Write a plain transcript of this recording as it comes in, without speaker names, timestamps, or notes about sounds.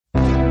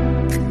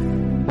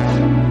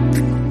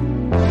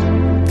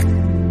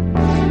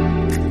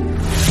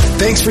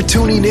Thanks for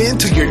tuning in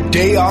to your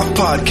Day Off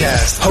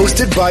podcast,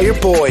 hosted by your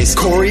boys,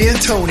 Corey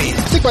and Tony.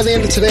 I think by the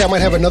end of today, I might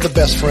have another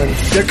best friend.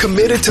 They're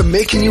committed to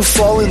making you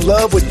fall in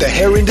love with the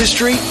hair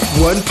industry,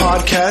 one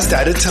podcast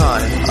at a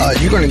time.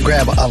 You're going to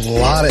grab a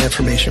lot of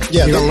information.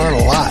 Yeah, you're going to learn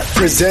a lot.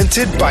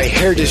 Presented by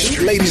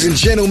Hairndustry. Ladies and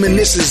gentlemen,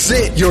 this is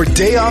it. Your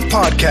Day Off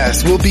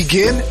podcast will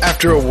begin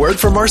after a word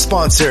from our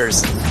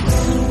sponsors.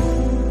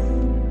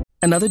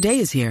 Another day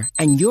is here,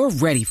 and you're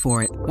ready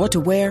for it. What to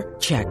wear?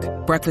 Check.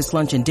 Breakfast,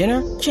 lunch, and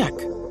dinner? Check.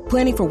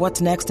 Planning for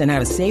what's next and how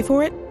to save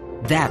for it?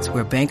 That's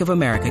where Bank of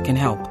America can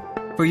help.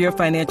 For your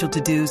financial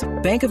to-dos,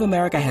 Bank of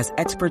America has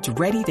experts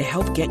ready to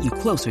help get you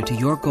closer to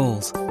your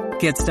goals.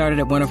 Get started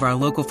at one of our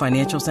local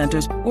financial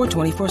centers or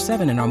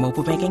 24/7 in our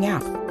mobile banking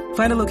app.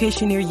 Find a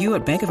location near you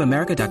at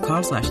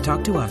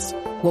bankofamerica.com/talktous.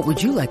 What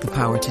would you like the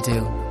power to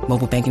do?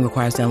 Mobile banking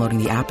requires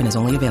downloading the app and is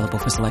only available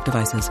for select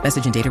devices.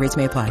 Message and data rates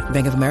may apply.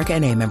 Bank of America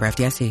N.A., member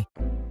FDIC.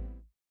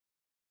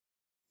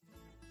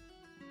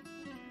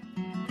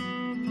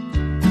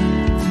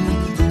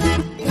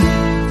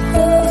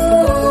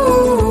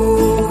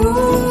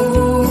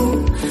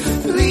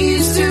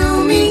 Please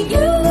do me you.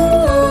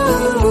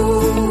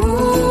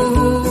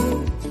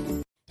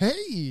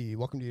 Hey,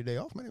 welcome to your Day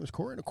Off. My name is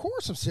Corey, and of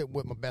course I'm sitting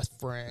with my best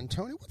friend,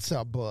 Tony. What's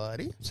up,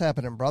 buddy? What's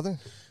happening, brother?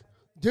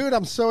 Dude,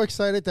 I'm so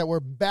excited that we're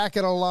back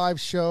at a live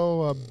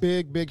show. A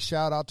big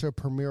shout out to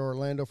Premier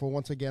Orlando for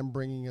once again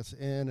bringing us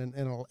in and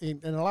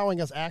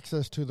allowing us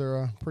access to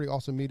their pretty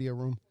awesome media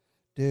room.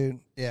 Dude,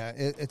 yeah,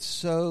 it's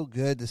so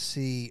good to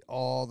see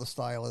all the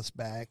stylists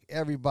back.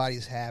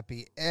 Everybody's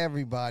happy.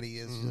 Everybody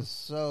is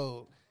just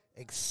so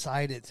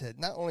excited to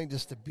not only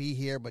just to be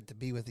here, but to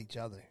be with each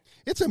other.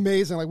 It's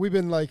amazing. Like, we've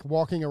been, like,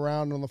 walking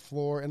around on the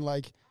floor and,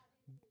 like,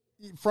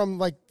 from,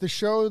 like, the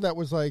show that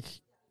was, like,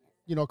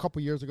 you know, a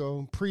couple years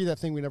ago, pre that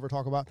thing we never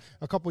talk about,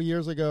 a couple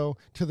years ago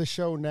to the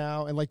show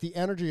now, and like the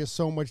energy is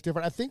so much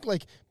different. I think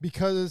like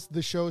because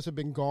the shows have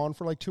been gone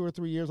for like 2 or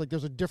 3 years, like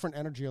there's a different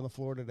energy on the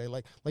floor today.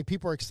 Like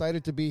people are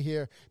excited to be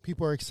here,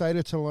 people are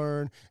excited to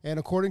learn, and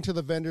according to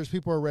the vendors,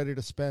 people are ready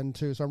to spend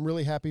too. So I'm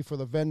really happy for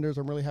the vendors,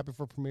 I'm really happy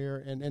for Premier,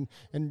 and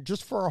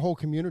just for our whole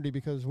community,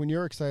 because when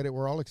you're excited,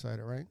 we're all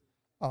excited, right?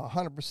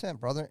 100%,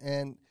 brother.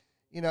 And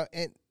you know,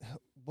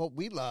 what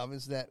we love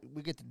is that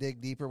we get to dig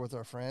deeper with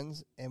our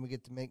friends, and we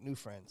get to make new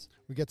friends.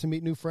 We get to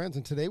meet new friends,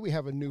 and today we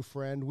have a new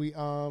friend.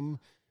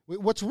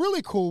 What's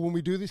really cool when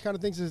we do these kind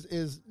of things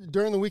is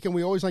during the weekend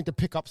we always like to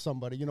pick up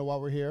somebody, you know,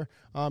 while we're here.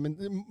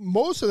 And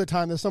most of the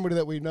time there's somebody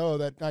that we know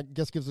that I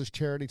guess gives us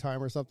charity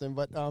time or something.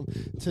 But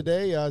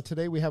today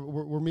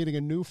we're meeting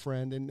a new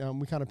friend,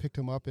 and we kind of picked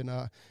him up, and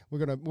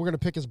we're gonna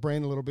pick his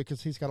brain a little bit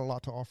because he's got a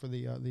lot to offer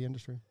the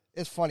industry.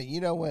 It's funny,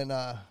 you know, when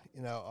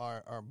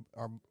our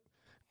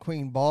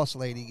Queen Boss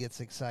Lady gets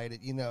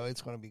excited, you know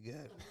it's going to be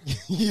good.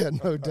 Yeah,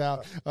 no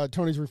doubt.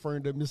 Tony's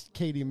referring to Miss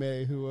Katie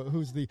May,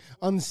 who's the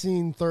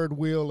unseen third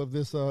wheel of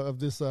this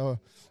you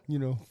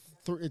know,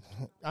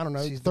 I don't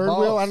know, she's third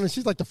wheel. I don't know.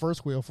 She's like the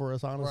first wheel for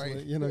us, honestly.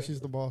 Right. You know,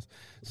 she's the boss.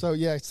 So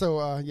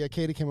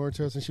Katie came over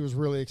to us and she was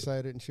really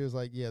excited, and she was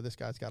like, "Yeah, this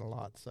guy's got a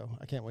lot." So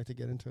I can't wait to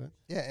get into it.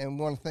 Yeah, and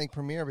we want to thank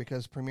Premier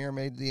because Premier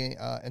made the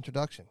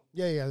introduction.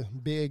 Yeah.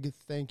 Big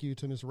thank you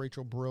to Miss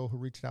Rachel Brill, who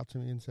reached out to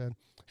me and said,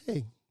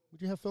 "Hey,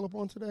 would you have Philip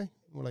on today?"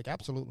 We're like,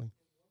 absolutely.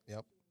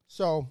 Yep.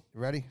 So, you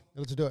ready?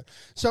 Let's do it.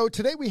 So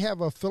today we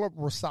have a Philip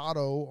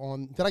Rosado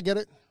on. Did I get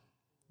it?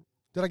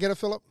 Did I get it,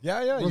 Philip?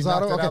 Yeah. Rosado? You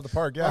knocked it out of the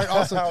park. Yeah. All right,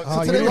 awesome.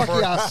 Oh, you're lucky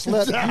I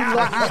slipped. You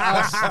lucky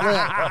I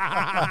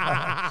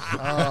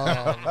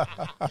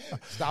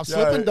slipped. Stop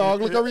slipping,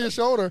 dog. Look over your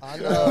shoulder. I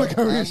know. Look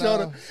over I your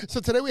shoulder. know.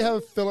 So today we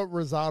have Philip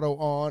Rosado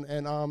on,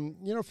 and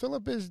you know,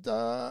 Philip is.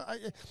 I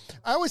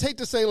always hate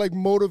to say like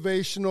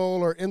motivational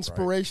or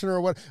inspirational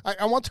or what.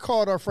 I want to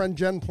call it our friend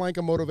Jen Plank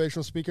a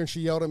motivational speaker, and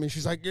she yelled at me.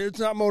 She's like, "It's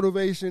not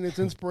motivation, it's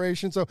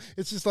inspiration." So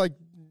it's just like.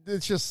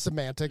 It's just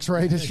semantics,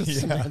 right? It's just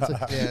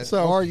semantics. Yeah.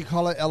 So, or you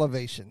call it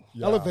elevation.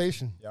 Yeah.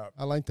 Elevation. Yeah.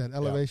 I like that.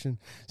 Elevation.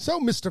 Yeah.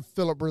 So, Mr.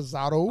 Philip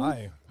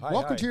Rosado,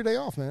 welcome to your day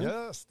off, man.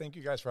 Yes, thank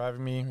you guys for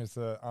having me. It's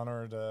an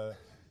honor to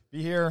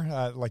be here.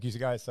 Like you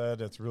guys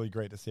said, it's really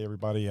great to see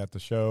everybody at the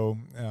show.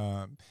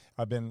 I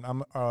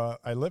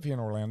live here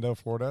in Orlando,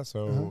 Florida,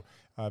 so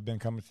I've been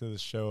coming to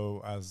this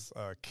show as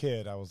a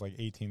kid. I was like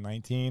 18,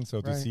 19, so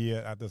to see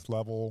it at this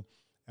level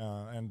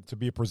and to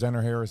be a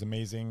presenter here is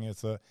amazing.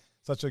 It's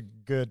such a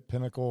good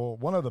pinnacle,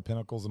 one of the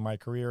pinnacles of my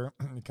career.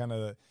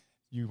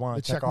 You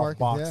want to check off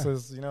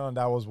boxes, you know, and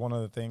that was one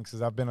of the things.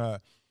 Because I've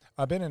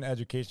been in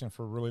education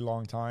for a really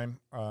long time,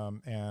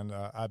 and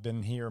I've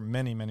been here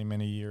many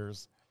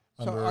years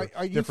under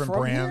are you different from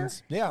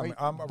brands. Here? Yeah,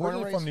 I'm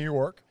originally from New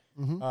York.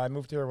 Mm-hmm. I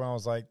moved here when I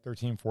was like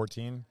 13,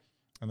 14,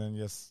 and then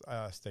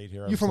stayed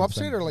here. You from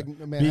upstate or like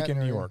Manhattan? Beacon,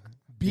 New York.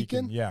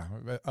 Beacon? Yeah,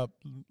 up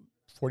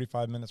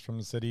 45 minutes from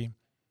the city.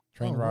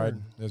 Train ride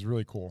is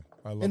really cool.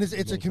 I love it.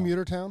 It's a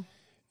commuter town?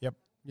 Yep.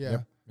 Yeah.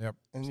 Yep.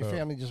 And your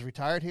family just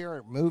retired here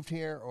or moved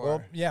here? Or?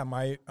 Well, yeah,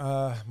 my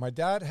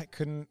dad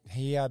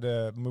he had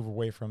to move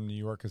away from New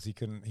York because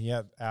he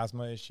had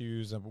asthma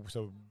issues. And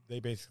so they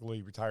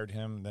basically retired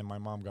him. Then my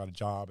mom got a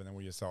job, and then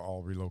we just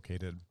all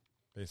relocated,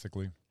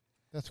 basically.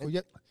 That's cool.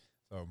 Yep.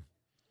 So,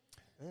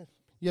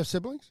 You have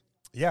siblings?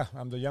 yeah,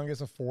 I'm the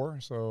youngest of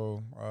 4.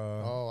 So,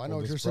 I know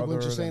what your oldest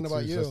siblings are brother, saying then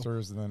about 2 you.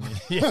 sisters, and then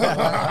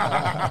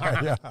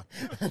yeah.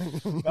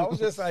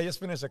 I just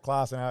finished a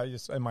class,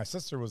 and my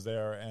sister was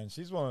there, and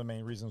she's one of the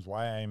main reasons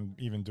why I'm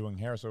even doing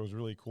hair. So it was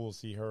really cool to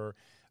see her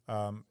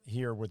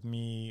here with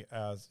me,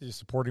 as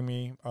supporting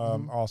me.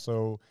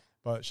 Also,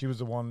 but she was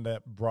the one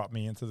that brought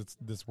me into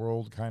this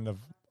world, kind of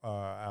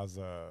as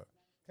a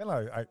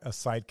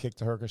sidekick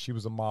to her, because she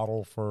was a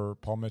model for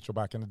Paul Mitchell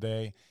back in the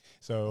day.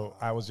 So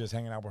I was just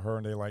hanging out with her,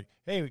 and they're like,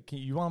 "Hey,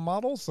 you want to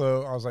model?"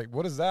 So I was like,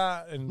 "What is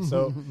that?" And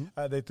so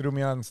they threw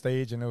me on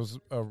stage, and it was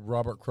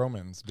Robert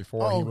Cromans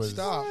before he was.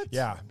 Stop.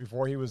 Yeah,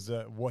 before he was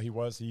what he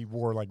was. He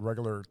wore like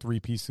regular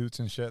 3-piece suits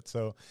and shit.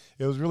 So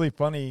it was really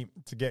funny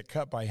to get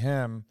cut by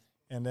him,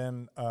 and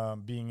then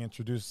being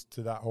introduced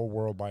to that whole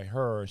world by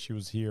her. She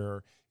was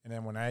here, and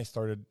then when I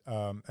started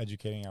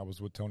educating, I was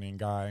with Tony and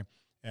Guy,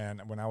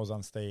 and when I was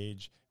on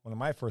stage, one of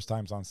my first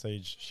times on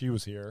stage, she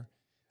was here.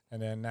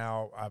 And then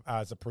now,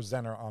 as a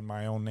presenter on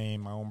my own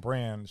name, my own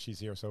brand, she's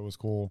here, so it was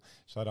cool.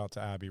 Shout out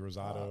to Abby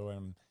Rosado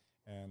and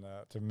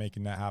to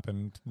making that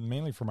happen,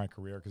 mainly for my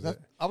career. Because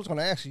I was going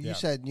to ask you. Yeah. You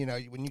said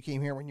when you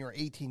came here when you were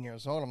 18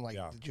 years old. I'm like,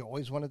 did you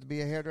always wanted to be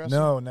a hairdresser?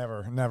 No,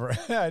 never.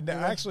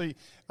 Actually,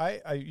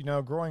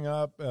 I growing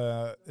up,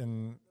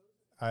 and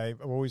I've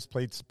always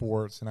played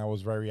sports, and I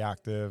was very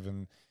active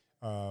and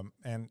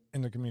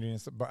in the community and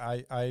stuff. But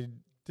I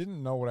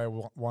didn't know what I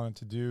wanted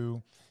to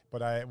do.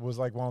 But I was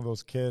like one of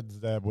those kids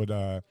that would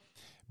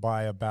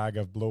buy a bag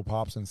of blow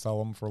pops and sell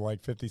them for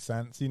like 50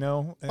 cents,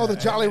 Oh, the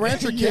Jolly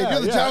Rancher kid.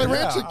 You're the Jolly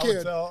Rancher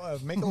kid. I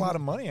would make a lot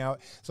of money out.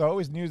 So I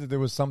always knew that there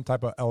was some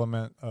type of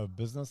element of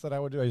business that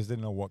I would do. I just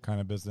didn't know what kind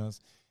of business.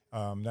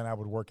 Then I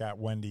would work at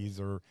Wendy's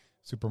or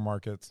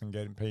supermarkets and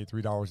getting paid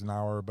 $3 an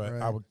hour. But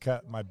I would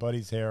cut my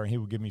buddy's hair, and he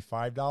would give me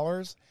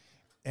 $5.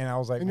 And I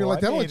was like, and you're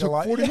like, that only took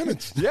 40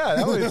 minutes. Yeah,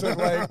 that only took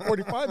like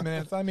 45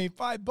 minutes. I mean,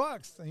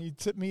 $5. And he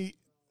tipped me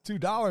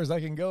 $2.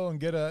 I can go and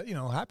get a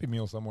Happy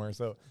Meal somewhere.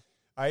 So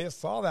I just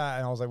saw that,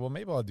 and I was like, well,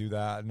 maybe I'll do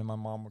that. And then my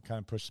mom would kind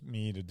of push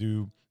me to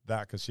do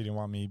that because she didn't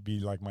want me to be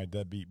like my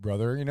deadbeat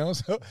brother,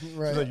 So she's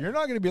like, you're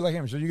not going to be like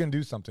him, so you're going to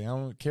do something. I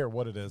don't care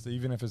what it is,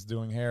 even if it's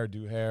doing hair,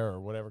 do hair or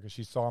whatever. Because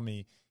she saw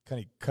me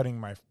kind of cutting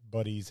my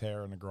buddy's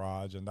hair in the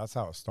garage, and that's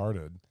how it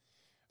started.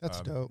 That's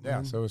dope. Yeah,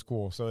 Man. so it was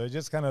cool. So it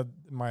just kind of,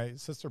 my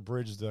sister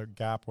bridged the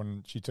gap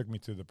when she took me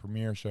to the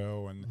premiere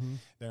show, and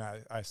then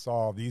I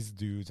saw these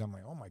dudes. I'm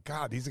like, oh my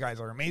God, these guys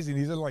are amazing.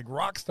 These are like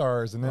rock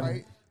stars, and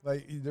then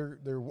like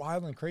they're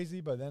wild and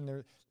crazy, but then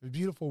they're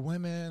beautiful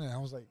women, and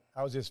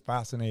I was just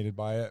fascinated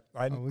by it.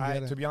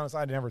 To be honest,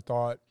 I never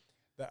thought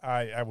that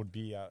I would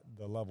be at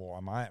the level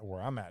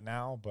where I'm at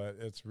now, but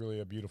it's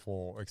really a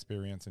beautiful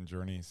experience and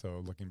journey.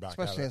 So looking back,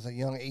 especially as a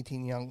young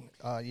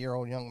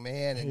 18-year-old young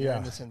man, and you're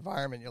in this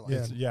environment, you're like,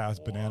 it's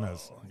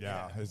bananas.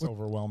 Yeah, it's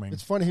overwhelming.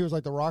 It's funny. He was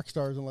like the rock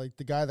stars, and like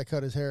the guy that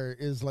cut his hair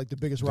is like the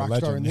biggest rock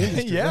star in the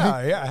industry.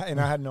 Yeah. And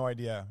I had no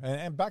idea.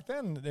 And back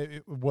then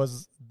it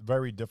was a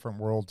very different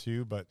world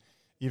too, but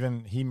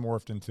even he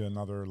morphed into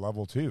another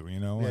level too,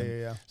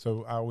 Yeah.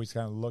 So I always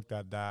kind of looked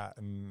at that,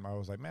 and I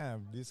was like,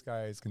 man, if these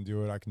guys can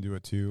do it, I can do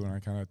it too. And I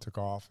kind of took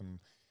off and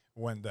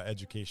went the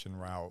education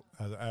route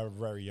at a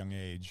very young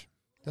age.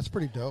 That's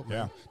pretty dope. Man.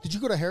 Yeah. Did you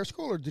go to hair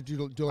school, or did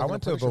you do like I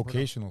went to a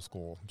vocational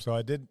school. So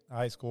I did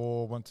high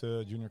school, went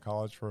to junior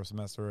college for a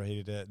semester. I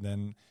hated it. And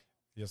then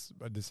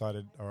I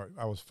decided, or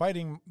I was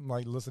fighting,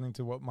 like listening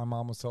to what my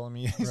mom was telling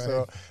me. Right.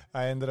 So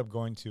I ended up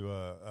going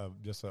to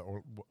just a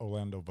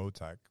Orlando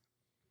Votech.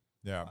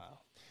 Yeah. wow.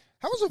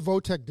 How is a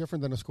Votech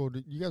different than a school?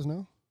 Do you guys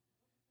know?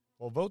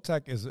 Well,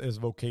 Votech is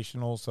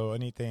vocational, so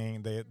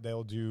anything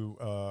they'll do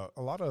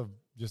a lot of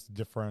just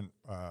different.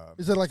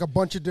 Is it like a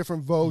bunch of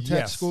different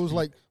Votech schools,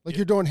 like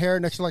you're doing hair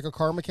next to like a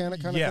car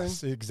mechanic kind of thing?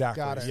 Yes,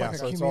 exactly. Got it. Yeah, Like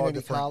so a it's all community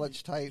different.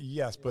 college type.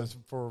 Yes, but it's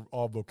for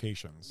all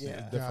vocations. Yeah.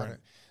 It's Got different.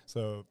 it.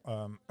 So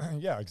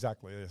yeah,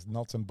 exactly. It's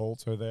nuts and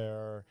bolts are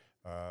there.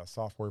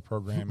 Software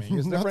programming.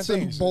 It's different Nuts and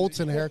things. bolts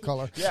and hair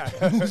color. Yeah,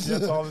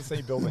 it's all the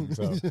same building.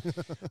 So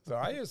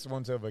I just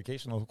went to a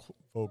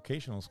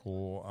vocational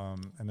school,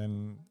 and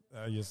then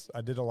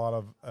I did a lot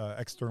of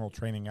external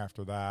training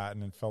after that,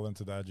 and then fell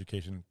into the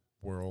education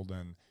world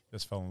and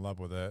just fell in love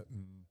with it.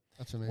 And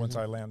That's amazing. once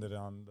I landed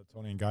on the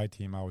Tony and Guy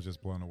team, I was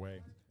just blown away.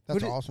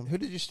 That's awesome. Who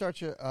did you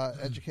start your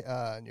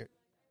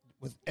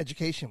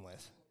education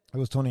with? It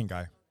was Tony and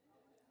Guy.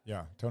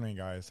 Yeah, Tony and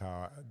Guy is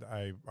how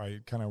I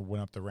kind of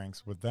went up the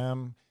ranks with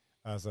them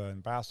as an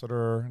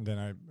ambassador, and then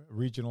I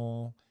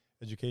regional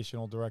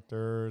educational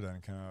director,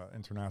 then kind of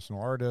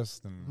international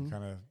artist, and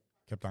kind of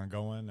kept on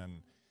going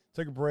and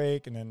took a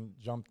break, and then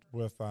jumped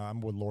with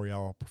I'm with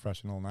L'Oreal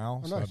Professional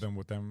now, so nice. I've been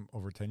with them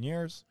over 10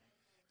 years.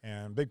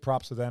 And big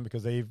props to them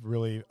because they've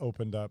really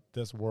opened up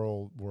this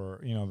world where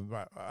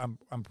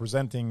I'm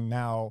presenting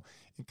now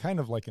in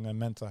kind of like in a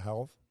mental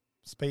health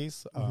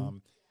space.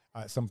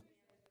 Some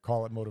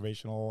call it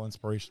motivational,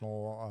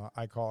 inspirational.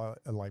 I call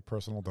it like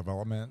personal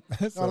development.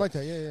 I like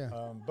that.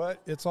 Yeah. But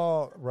it's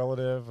all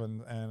relative,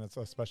 and it's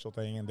a special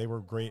thing. And they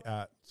were great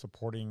at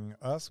supporting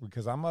us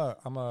because I'm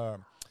a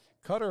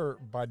Cutter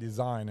by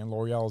design, and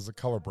L'Oreal is a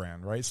color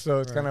brand, right? So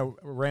it's kind of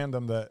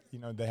random that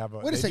they have a.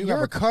 Wait a they second, do you're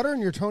have a Cutter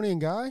and you're Tony and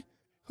Guy?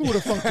 Who would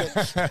have thunk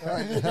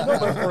it? No,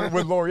 but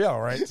with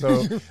L'Oreal, right?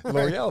 So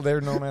L'Oreal,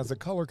 they're known as a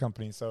color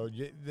company. So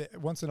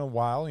once in a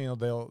while,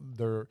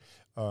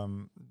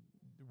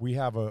 we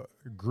have a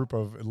group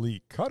of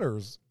elite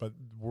cutters, but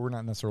we're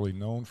not necessarily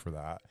known for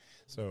that.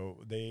 So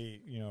they,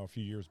 a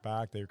few years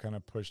back, they kind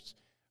of pushed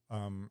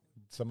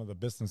some of the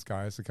business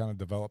guys to kind of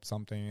develop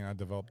something. And I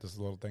developed this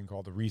little thing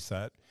called the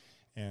Reset,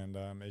 and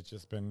it's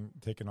just been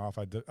taken off.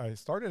 I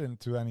started in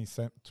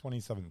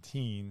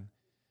 2017,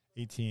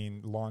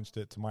 18, launched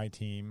it to my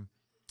team,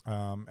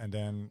 and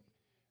then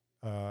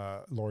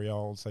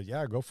L'Oreal said,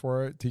 "Yeah, go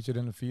for it, teach it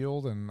in the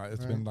field," and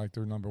it's been like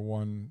their number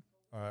one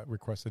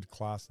requested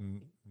class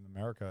in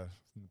America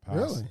in the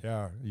past,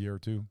 a year or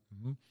two.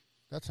 Mm-hmm.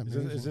 That's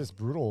amazing. It's just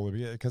brutal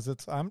because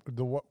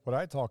what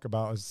I talk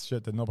about is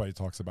shit that nobody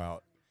talks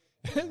about.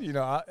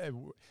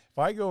 If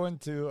I go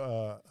into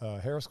a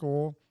hair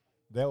school,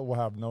 they will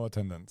have no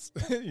attendance,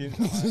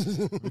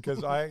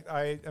 because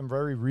I am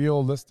very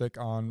realistic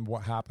on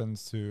what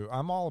happens to.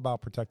 I'm all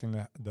about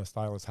protecting the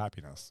stylist's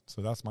happiness,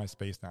 so that's my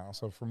space now.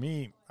 So for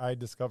me, I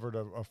discovered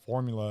a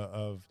formula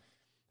of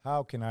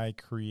how can I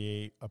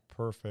create a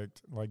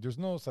perfect, there's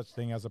no such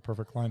thing as a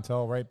perfect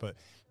clientele, right? But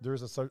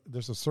there's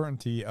a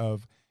certainty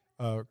of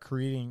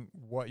creating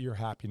what your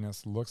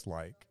happiness looks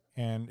like.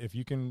 And if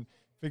you can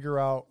figure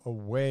out a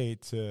way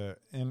to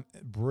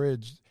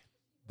bridge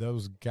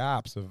those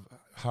gaps of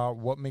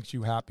what makes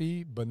you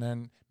happy, but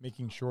then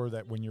making sure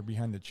that when you're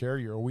behind the chair,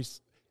 you're always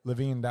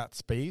living in that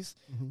space.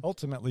 Mm-hmm.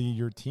 Ultimately,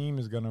 your team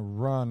is going to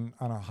run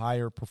on a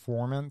higher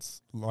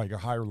performance, like a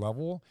higher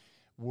level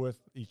with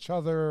each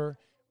other,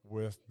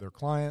 with their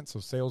clients. So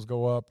sales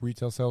go up,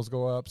 retail sales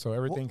go up. So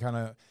everything kind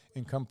of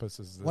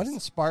encompasses this. What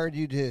inspired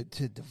you to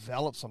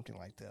develop something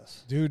like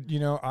this? Dude,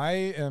 I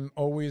am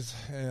always,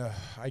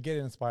 I get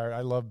inspired.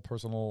 I love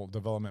personal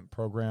development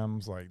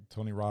programs like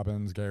Tony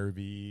Robbins, Gary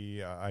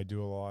Vee. I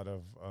do a lot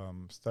of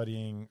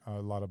studying,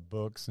 a lot of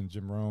books, and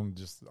Jim Rohn,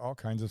 just all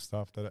kinds of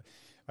stuff that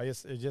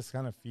it just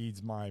kind of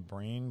feeds my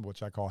brain,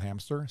 which I call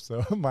hamster.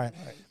 So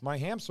my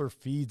hamster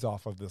feeds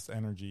off of this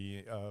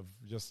energy of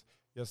just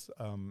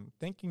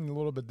thinking a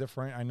little bit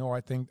different.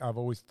 I think I've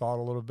always thought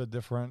a little bit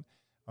different.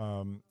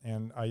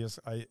 And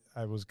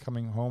I was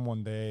coming home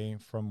one day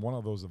from one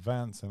of those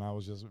events, and I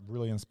was just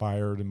really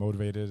inspired and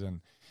motivated,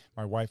 and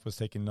my wife was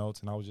taking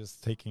notes, and I was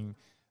just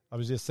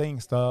saying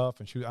stuff,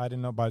 and I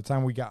didn't know, by the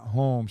time we got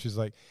home, she's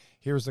like,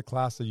 "Here's the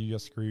class that you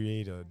just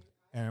created."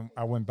 And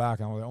I went back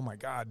and I was like, "Oh my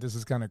God, this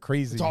is kind of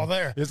crazy. It's all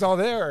there. It's all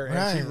there." Right.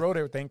 And she wrote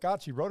it. Thank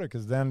God she wrote it,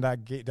 because then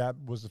that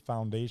was the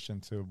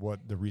foundation to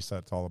what the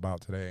Reset's all about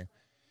today,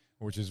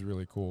 which is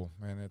really cool.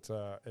 And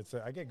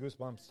I get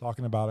goosebumps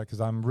talking about it,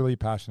 because I'm really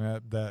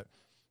passionate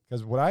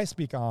because what I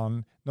speak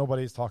on,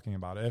 nobody's talking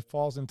about it. It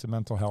falls into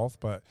mental health,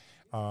 but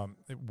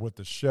with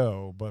the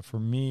show. But for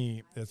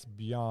me, it's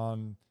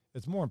beyond.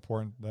 It's more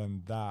important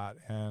than that.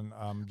 And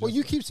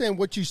you keep saying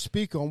what you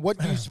speak on. What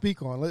do you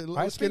speak on?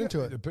 Let's get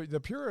into it. The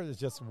pure is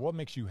just what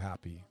makes you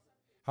happy.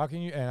 How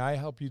can you? And I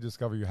help you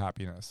discover your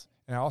happiness,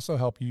 and I also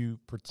help you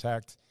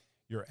protect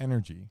your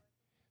energy.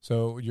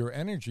 So your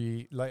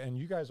energy, and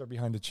you guys are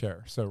behind the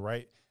chair. So,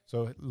 right.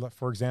 So,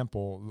 for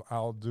example,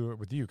 I'll do it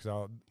with you,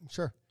 because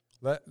Sure.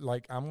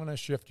 I'm going to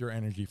shift your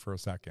energy for a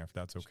second, if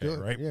that's okay,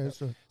 right? Yeah,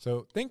 sure.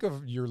 So think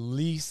of your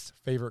least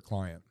favorite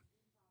client.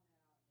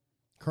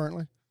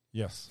 Currently?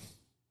 Yes.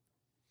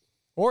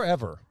 Or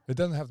ever. It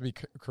doesn't have to be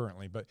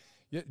currently, but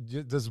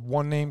does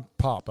one name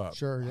pop up?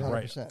 Sure, yeah.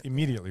 Right. 100%.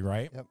 Immediately,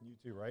 right? Yep. You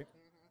too, right?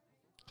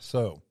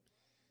 So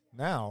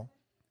now,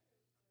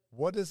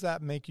 what does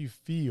that make you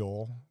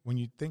feel when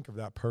you think of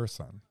that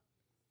person?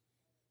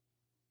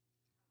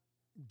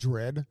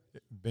 Dread.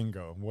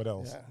 Bingo. What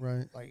else? Yeah.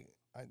 Right. Like,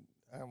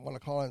 I want to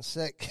call in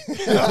sick. You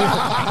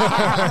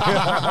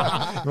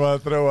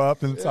want to throw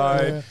up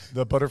inside. Yeah.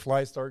 The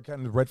butterflies start,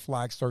 the red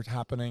flags start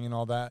happening and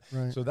all that.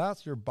 Right. So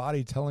that's your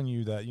body telling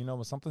you that,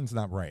 something's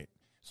not right.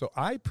 So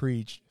I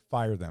preach,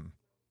 fire them.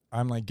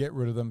 I'm like, get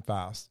rid of them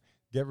fast.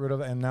 Get rid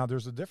of it. And now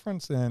there's a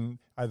difference in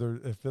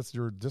either if it's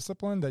your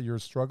discipline that you're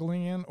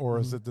struggling in, or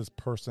is it this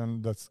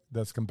person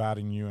that's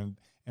combating you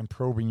and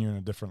probing you in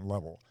a different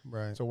level.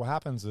 Right. So what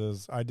happens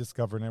is I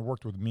discovered, and it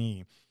worked with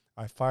me,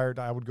 I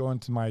would go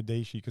into my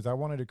day sheet, because I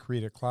wanted to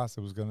create a class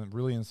that was going to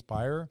really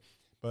inspire,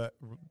 but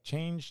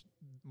change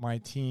my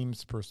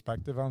team's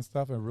perspective on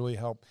stuff and really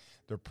help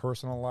their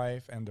personal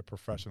life and their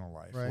professional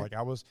life. Right. Like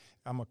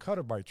I'm a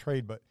cutter by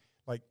trade, but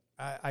like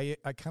I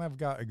kind of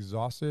got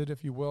exhausted,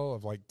 if you will,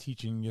 of like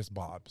teaching just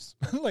bobs.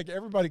 Like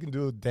everybody can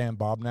do a damn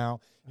bob now.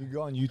 You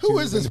go on YouTube. Who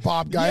is this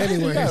Bob guy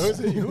anyways?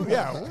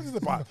 Who's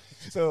the Bob?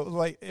 So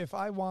like if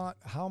I want,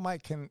 I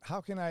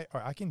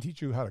can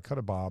teach you how to cut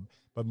a bob,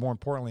 but more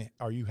importantly,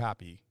 are you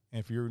happy? And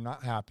if you're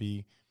not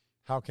happy,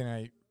 how can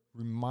I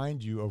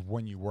remind you of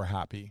when you were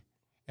happy?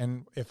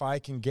 And if I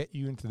can get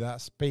you into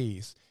that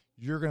space,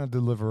 you're going to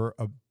deliver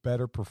a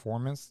better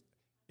performance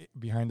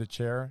behind the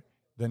chair.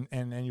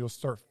 And you'll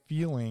start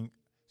feeling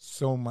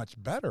so much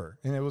better.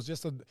 And it was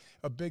just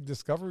a big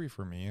discovery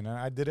for me. And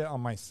I did it on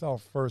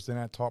myself first, and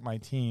I taught my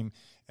team,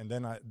 and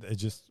then it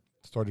just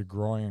started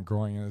growing and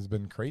growing, and it's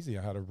been crazy.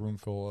 I had a room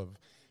full of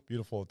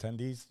beautiful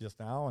attendees just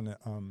now, and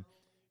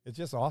it's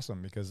just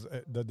awesome because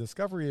the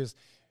discovery is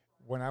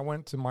when I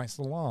went to my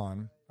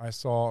salon, I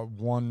saw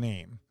one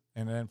name,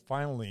 and then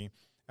finally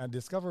I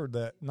discovered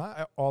that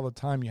not all the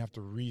time you have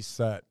to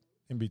reset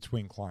in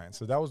between clients.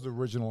 So that was the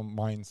original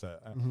mindset.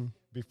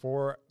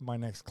 Before my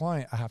next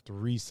client, I have to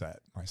reset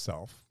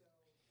myself.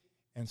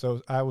 And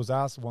so I was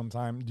asked one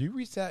time, do you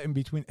reset in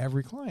between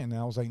every client? And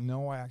I was like,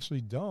 no, I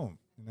actually don't.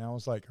 And I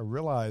was like, I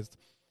realized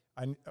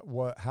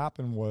what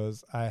happened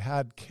was I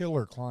had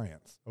killer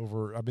clients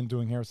I've been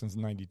doing hair since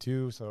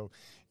 92. So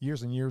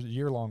years and years,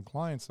 year-long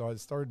clients. So I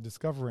started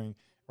discovering,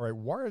 all right,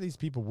 why are these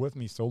people with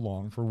me so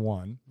long, for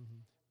one,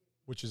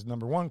 which is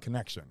number one,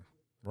 connection,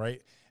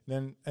 right?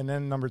 And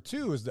then number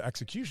two is the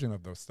execution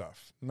of those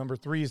stuff. Number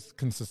three is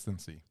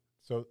consistency.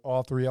 So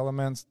all three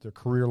elements, they're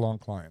career-long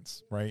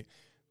clients, right?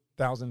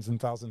 Thousands and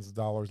thousands of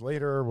dollars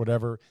later,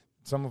 whatever.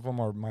 Some of them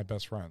are my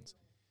best friends.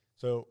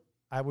 So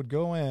I would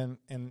go in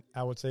and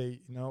I would say,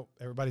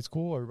 everybody's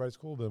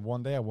cool. But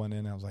one day I went in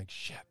and I was like,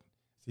 shit,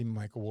 see,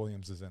 Michael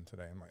Williams is in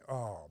today. I'm like,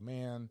 oh,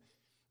 man.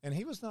 And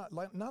he was not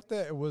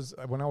that it was,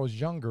 when I was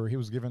younger, he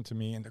was given to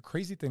me. And the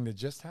crazy thing that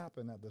just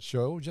happened at the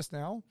show just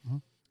now,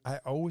 I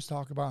always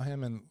talk about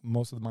him in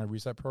most of my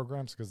reset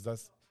programs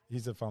because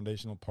he's a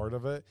foundational part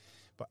of it.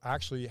 But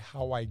actually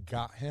how I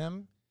got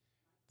him,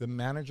 the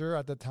manager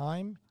at the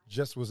time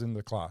just was in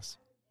the class.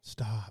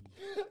 Stop.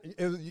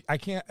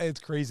 It's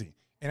crazy.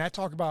 And I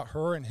talk about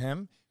her and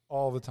him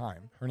all the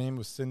time. Her name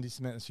was Cindy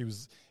Smith.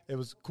 And it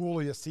was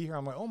cool to see her.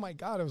 I'm like, oh my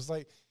God. It was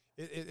like,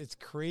 it's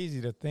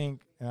crazy to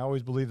think. And I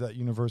always believe that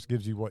universe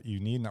gives you what you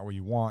need, not what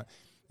you want.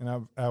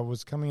 And I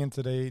was coming in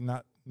today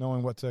not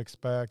knowing what to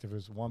expect, if it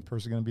was one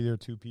person going to be there,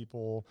 two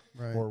people,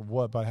 or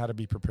what, but I had to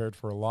be prepared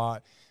for a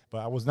lot.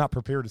 But I was not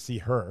prepared to see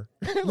her.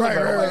 Right.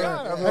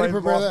 I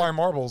lost my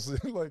marbles.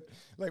 like,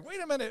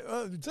 wait a minute,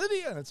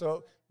 Cindy. And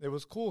so it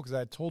was cool because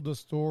I told the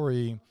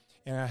story,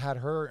 and I had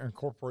her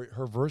incorporate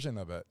her version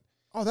of it.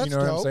 Oh, that's you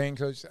know dope. what I'm saying?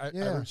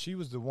 Because she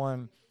was the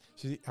one.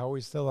 I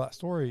always tell that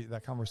story,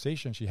 that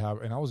conversation she had,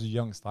 and I was a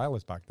young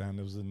stylist back then.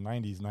 It was in the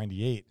 90s,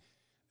 98.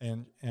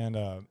 And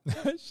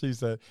she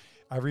said,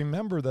 I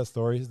remember that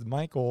story. He said,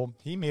 Michael,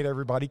 he made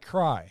everybody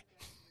cry.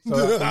 So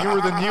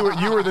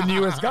you were the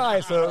newest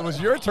guy, so it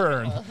was your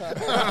turn.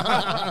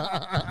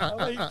 I'm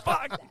like,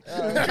 fuck.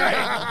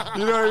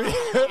 You know what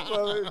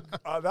I mean?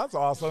 That's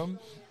awesome.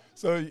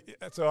 So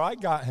I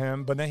got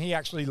him, but then he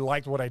actually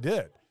liked what I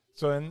did.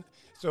 So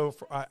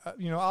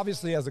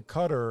obviously as a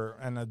cutter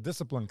and a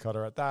disciplined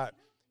cutter at that,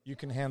 you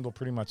can handle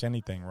pretty much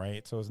anything,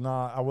 right? So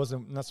I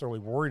wasn't necessarily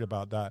worried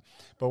about that.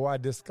 But what I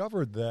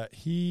discovered that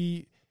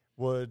he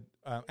would,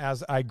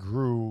 as I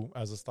grew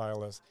as a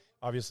stylist,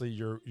 obviously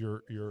your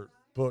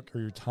book or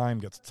your time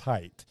gets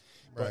tight.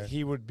 But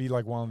he would be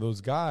like one of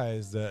those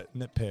guys that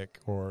nitpick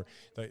or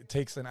that it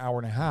takes an hour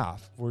and a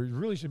half where it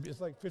really should be,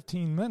 it's like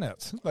 15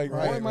 minutes. Like,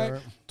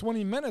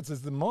 20 minutes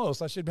is the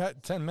most. I should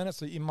have 10 minutes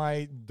to eat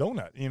my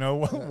donut.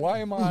 Why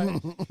am I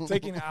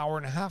taking an hour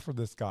and a half for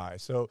this guy?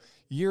 So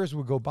years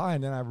would go by,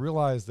 and then I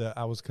realized that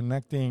I was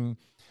connecting.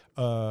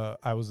 I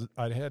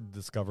had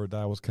discovered that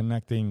I was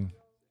connecting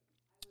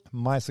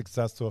my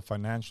success to a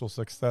financial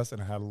success,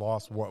 and I had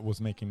lost what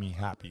was making me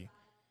happy.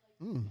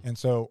 And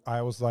so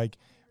I was like,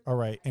 all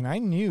right. And I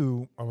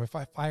knew, if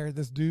I fire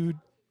this dude,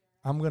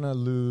 I'm going to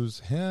lose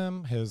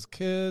him, his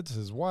kids,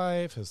 his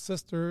wife, his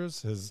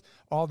sisters,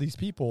 all these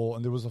people.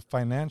 And there was a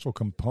financial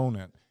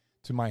component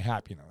to my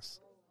happiness.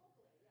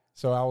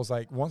 So I was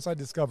like, once I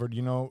discovered,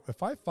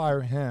 if I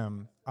fire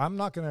him, I'm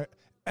not going to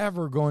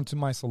ever go into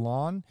my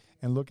salon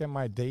and look at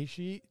my day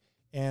sheet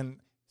and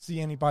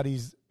see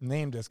anybody's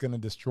name that's going to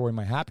destroy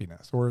my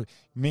happiness or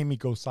make me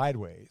go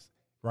sideways,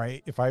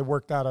 right? If I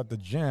worked out at the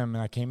gym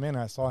and I came in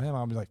and I saw him,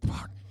 I'd be like,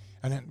 fuck.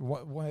 And then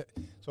what?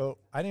 So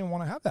I didn't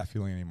want to have that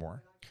feeling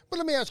anymore. But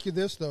let me ask you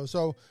this though.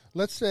 So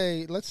let's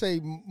say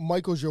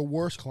Michael's your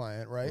worst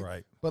client, right?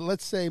 Right. But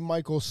let's say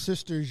Michael's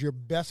sister's your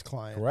best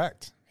client.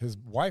 Correct. His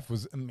wife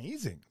was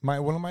amazing.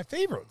 One of my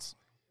favorites.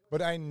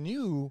 But I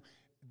knew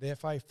that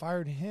if I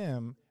fired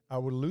him, I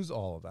would lose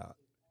all of that.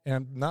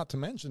 And not to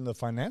mention the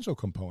financial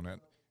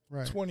component.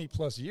 Right. 20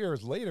 plus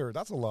years later,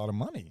 that's a lot of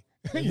money.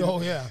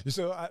 Yeah.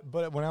 So,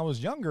 but when I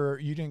was younger,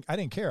 I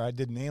didn't care. I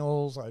did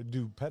nails, I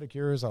do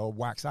pedicures, I would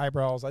wax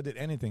eyebrows, I did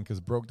anything because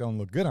broke don't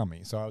look good on me.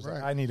 So I was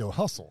like, I need to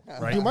hustle,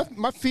 right? Dude,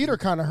 my feet are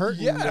kind of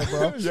hurting,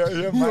 bro.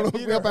 Yeah. My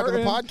feet are back at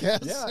the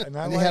podcast. Yeah, and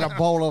they had a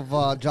bowl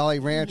of Jolly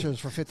Ranchers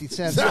for 50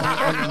 cents.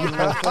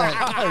 Exactly.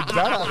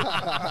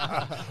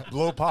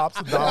 Blow pops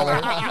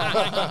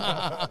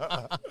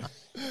 $1.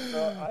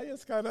 I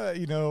just kind of,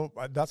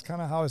 that's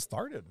kind of how it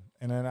started.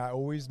 And then I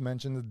always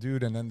mentioned the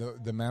dude, and then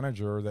the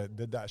manager that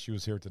did that, she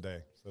was here today.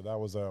 So that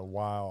was a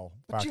wow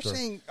factor. But you're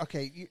saying,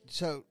 okay,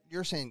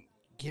 you're saying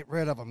get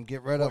rid of them,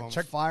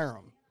 fire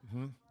them.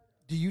 Mm-hmm.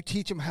 do you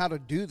teach them how to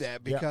do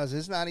that? Because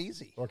it's not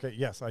easy. Okay,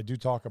 yes, I do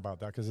talk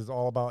about that because it's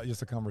all about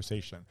just a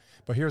conversation.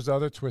 But here's the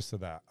other twist of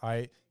that.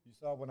 You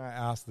saw when I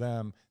asked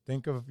them,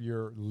 think of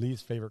your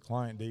least favorite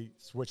client, they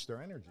switched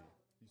their energy.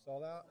 You saw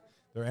that?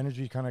 Their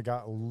energy kind of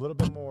got a little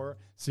bit more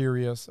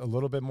serious, a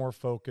little bit more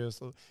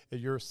focused.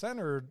 Your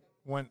centered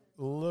went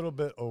a little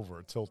bit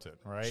over, tilted,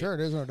 right? Sure,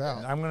 there's no doubt.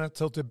 And I'm going to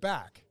tilt it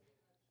back.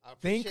 I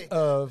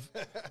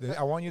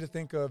want you to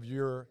think of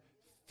your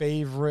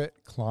favorite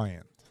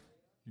client,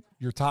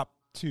 your top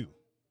 2.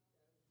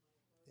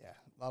 Yeah,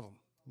 love them.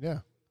 Yeah,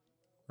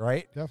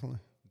 right? definitely.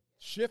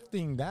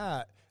 Shifting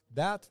that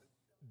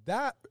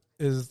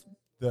is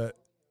the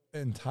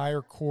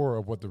entire core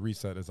of what the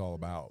reset is all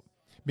about.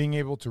 Being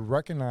able to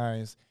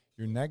recognize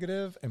your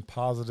negative and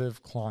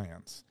positive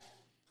clients.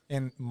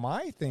 And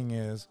my thing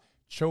is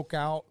choke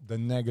out the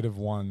negative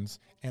ones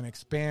and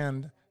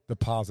expand the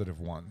positive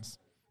ones.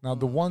 Now,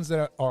 the ones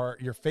that are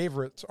your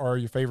favorites,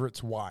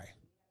 why?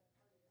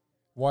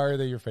 Why are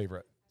they your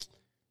favorite?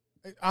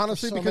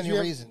 Honestly, For so because many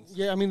reasons.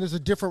 Yeah, I mean, there's a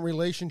different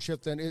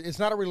relationship then. It's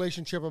not a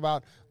relationship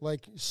about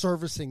like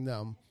servicing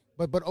them,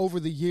 but over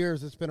the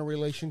years, it's been a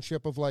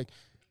relationship of like,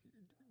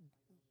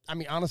 I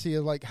mean, honestly,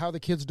 like how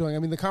the kid's doing. I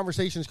mean, the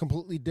conversation is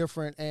completely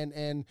different,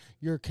 and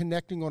you're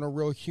connecting on a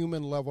real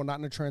human level, not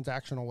in a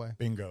transactional way.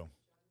 Bingo.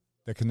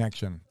 The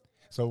connection.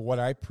 So what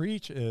I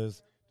preach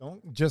is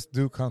don't just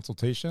do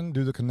consultation,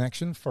 do the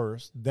connection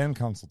first, then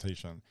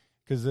consultation.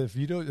 Because if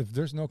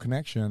there's no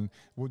connection,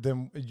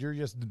 then you're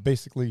just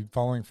basically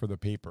falling for the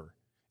paper.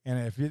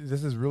 And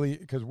this is really,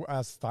 because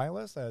as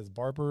stylists, as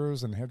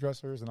barbers and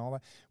hairdressers and all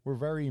that, we're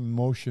very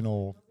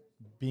emotional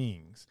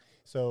beings.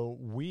 So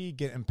we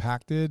get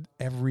impacted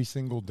every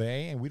single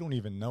day, and we don't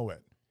even know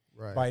it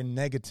by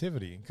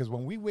negativity. Because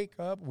when we wake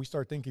up, we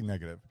start thinking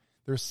negative.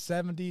 There's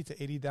 70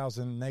 to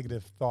 80,000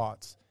 negative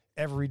thoughts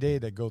every day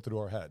that go through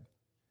our head.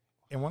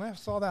 And when I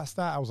saw that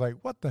stat, I was like,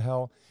 what the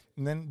hell?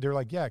 And then they're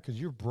like, yeah, because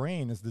your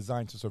brain is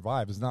designed to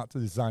survive. It's not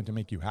designed to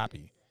make you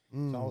happy.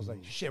 So I was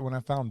like, shit, when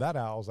I found that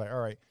out, I was like, all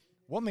right,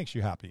 what makes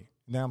you happy?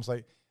 And then I was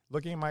like,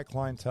 looking at my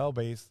clientele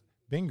base,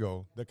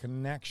 bingo, the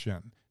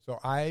connection. So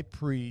I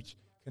preach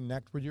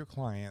connect with your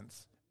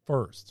clients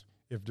first.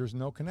 If there's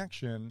no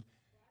connection,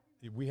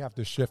 we have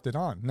to shift it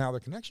on. Now,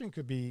 the connection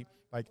could be,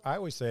 like I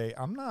always say,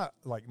 I'm not,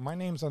 like, my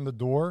name's on the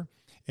door,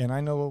 and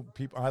I know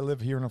people, I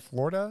live here in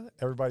Florida.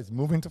 Everybody's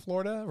moving to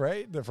Florida,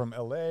 right? They're from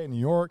LA, New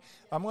York.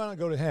 I'm going to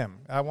go to him.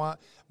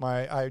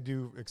 I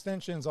do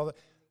extensions, all that.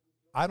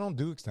 I don't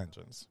do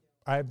extensions.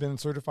 I've been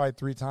certified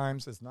 3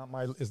 times. It's not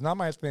my thing. It's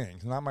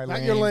not my lane.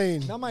 Not your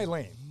lane. Not my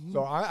lane.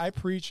 So I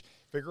preach,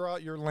 figure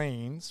out your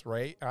lanes,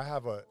 right?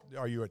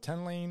 Are you a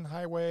 10-lane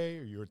highway?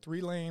 Are you a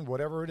 3-lane?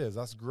 Whatever it is,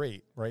 that's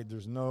great, right?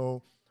 There's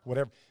no,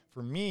 whatever.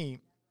 For me,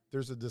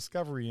 there's a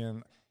discovery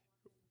in,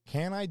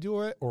 can I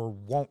do it or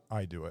won't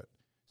I do it?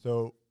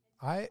 So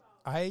I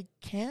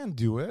can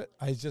do it.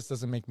 It just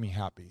doesn't make me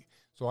happy.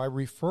 So I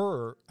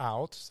refer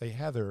out, say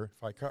Heather,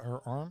 if I cut her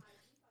arm,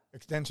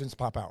 extensions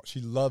pop out. She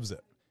loves it.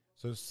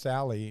 So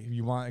Sally, if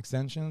you want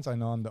extensions, I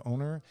know I'm the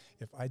owner.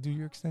 If I do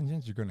your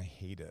extensions, you're going to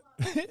hate it.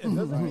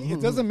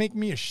 It doesn't make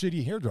me a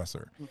shitty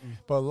hairdresser.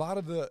 But a lot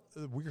of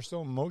we're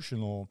so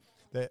emotional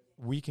that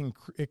it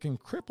can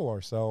cripple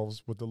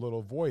ourselves with the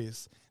little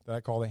voice that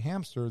I call the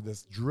hamster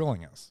that's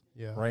drilling us.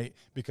 Yeah. Right?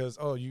 Because,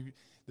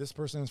 this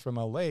person is from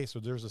LA, so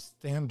there's a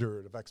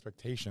standard of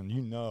expectation.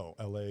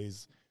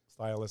 LA's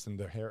stylists and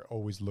their hair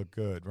always look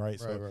good,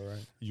 right?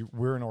 Right.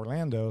 We're in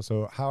Orlando,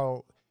 so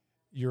how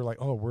you're like,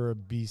 we're a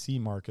BC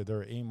market,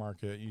 they're an A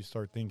market. You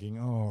start thinking,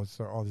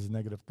 so all these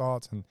negative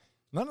thoughts, and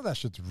none of that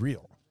shit's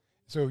real.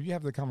 So you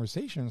have the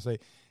conversation and say,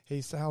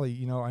 hey, Sally,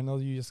 I know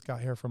you just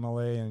got here from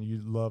LA and you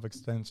love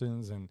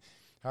extensions. And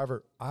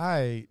however,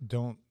 I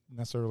don't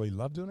necessarily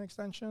love doing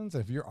extensions.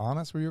 If you're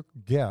honest with your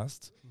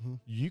guests,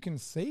 you can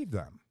save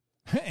them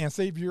and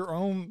save your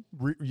own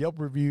Yelp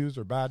reviews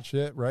or bad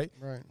shit, right?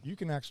 Right. You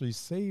can actually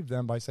save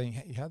them by saying,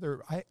 hey,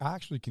 Heather, I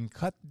actually can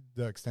cut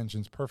the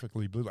extensions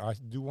perfectly blue. I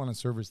do want to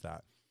service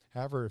that.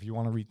 However, if you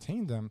want to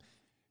retain them,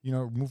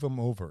 move them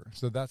over.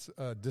 So that's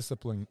a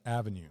discipline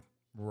avenue,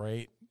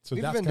 right? So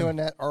we've been doing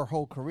that our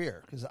whole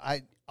career because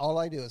all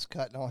I do is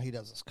cut and all he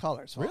does is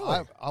color. So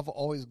really? I've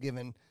always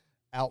given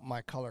out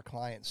my color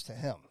clients to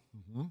him,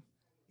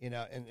 and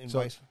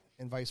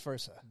vice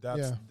versa.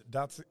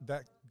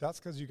 That's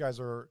because you guys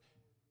are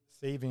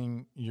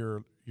saving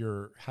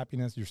your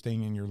happiness. You're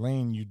staying in your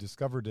lane. You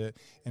discovered it,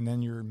 and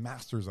then you're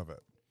masters of it.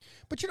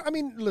 But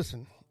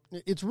listen,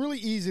 it's really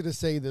easy to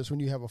say this when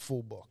you have a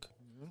full book.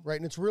 Right,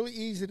 and it's really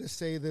easy to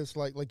say this,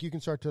 like you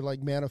can start to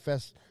like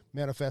manifest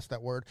that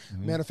word,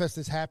 manifest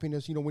this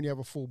happiness, when you have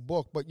a full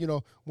book. But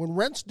when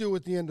rent's due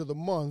at the end of the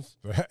month,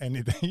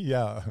 anything,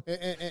 yeah,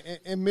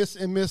 and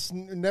Miss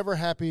Never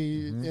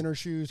Happy in her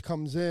shoes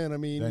comes in. I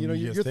mean, then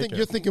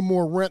you're thinking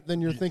more rent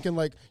than you're thinking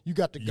like you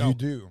got to go.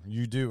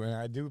 You do, and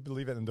I do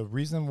believe it. And the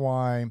reason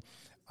why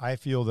I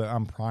feel that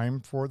I'm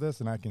primed for this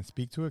and I can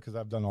speak to it because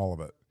I've done all of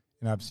it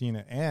and I've seen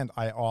it, and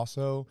I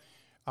also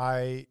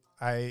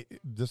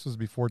this was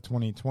before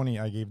 2020.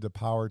 I gave the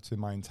power to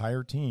my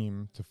entire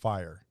team to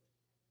fire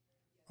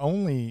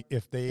only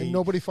if they And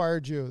nobody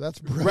fired you. That's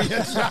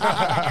brilliant.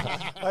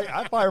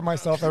 I fire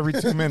myself every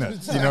 2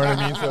 minutes. You know what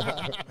I mean? So,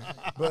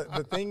 but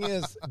the thing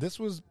is, this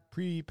was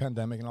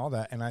pre-pandemic and all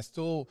that, and I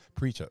still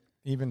preach it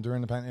even during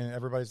the pandemic. And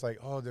everybody's like,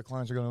 "Oh, the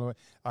clients are going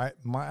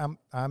to."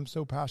 I'm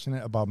so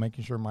passionate about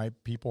making sure my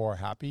people are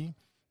happy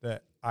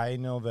that I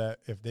know that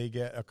if they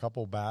get a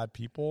couple bad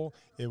people,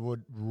 it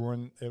would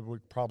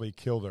probably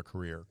kill their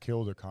career,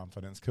 kill their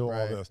confidence, kill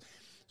all this.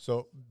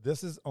 So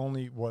this is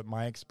only what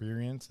my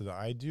experience that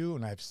I do,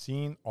 and I've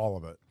seen all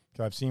of it.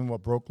 I've seen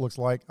what broke looks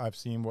like. I've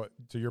seen what,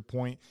 to your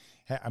point,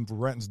 hey, I'm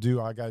rent's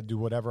due. I got to do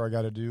whatever I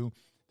got to do.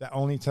 That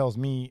only tells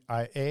me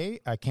I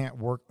can't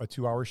work a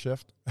 2-hour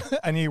shift.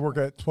 I need to work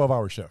a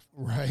 12-hour shift.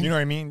 Right. You know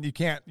what I mean? You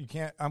can't.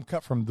 I'm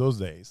cut from those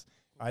days.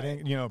 I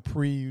didn't,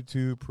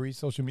 pre-YouTube,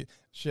 pre-social media.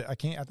 Shit, I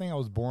can't. I think I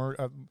was born,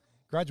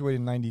 graduated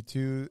in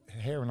 92,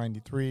 hair in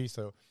 93,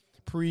 so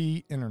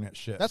pre-internet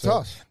shit. That's so,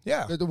 us.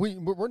 Yeah.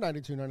 We're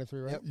 92, 93,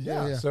 right? Yep.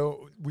 Yeah.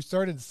 So we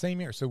started the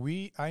same year. So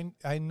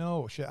I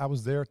know, shit, I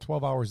was there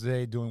 12 hours a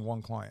day doing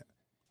one client.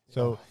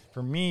 So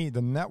for me,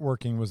 the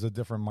networking was a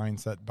different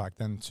mindset back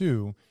then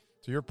too.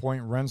 To your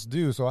point, rent's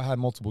due. So I had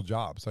multiple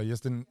jobs. I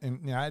just didn't,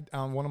 and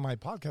on one of my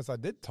podcasts, I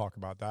did talk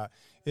about that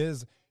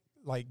is,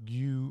 like,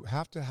 you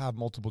have to have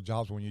multiple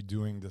jobs when you're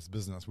doing this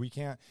business. We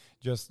can't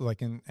just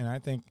and I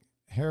think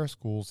hair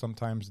schools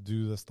sometimes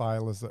do the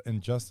stylist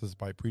injustice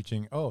by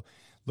preaching, oh,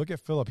 look at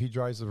Philip, he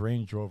drives a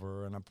Range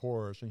Rover and a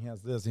Porsche and he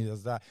has this and he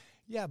does that.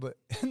 Yeah, but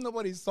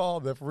nobody saw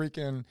the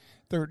freaking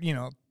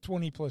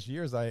 20 plus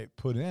years I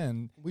put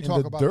in. We in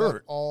talk the about dirt.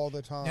 that all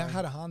the time. Yeah, I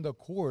had a Honda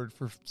Accord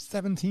for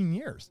 17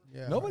 years.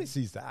 Yeah. Nobody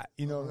sees that,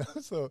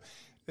 so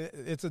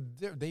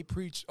they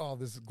preach all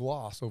this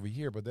gloss over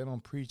here, but they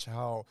don't preach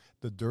how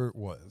the dirt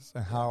was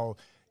and how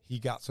he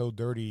got so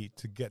dirty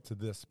to get to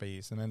this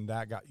space, and then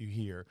that got you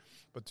here.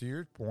 But to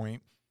your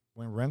point,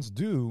 when rent's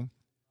due,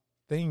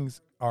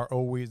 things are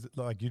always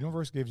like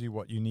universe gives you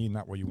what you need,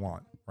 not what you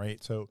want,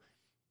 right? So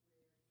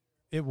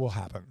it will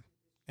happen.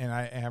 And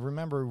I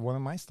remember one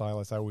of my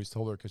stylists, I always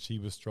told her, because she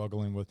was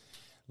struggling with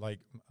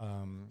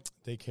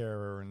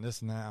daycare and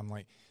this and that. I'm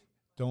like,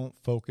 don't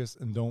focus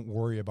and don't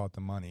worry about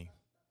the money.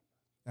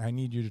 I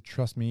need you to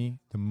trust me.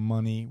 The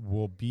money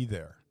will be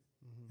there.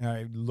 Mm-hmm. And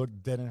I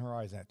looked dead in her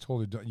eyes and I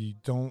told her, you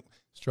don't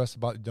stress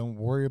about it. Don't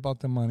worry about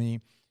the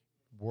money.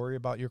 Worry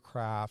about your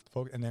craft.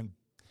 And then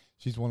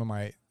she's one of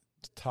my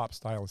top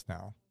stylists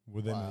now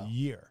within a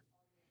year.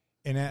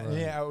 And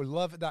I would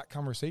love that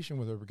conversation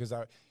with her because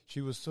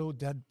she was so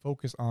dead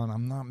focused on,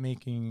 I'm not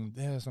making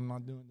this, I'm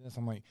not doing this.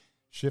 I'm like,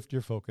 shift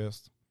your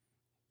focus,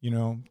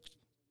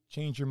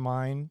 change your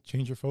mind,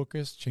 change your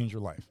focus, change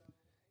your life.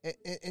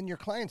 And your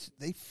clients,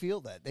 they feel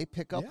that. They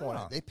pick up on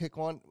it. They pick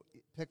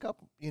up,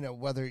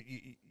 whether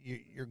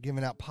you're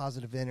giving out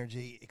positive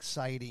energy,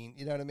 exciting,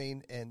 you know what I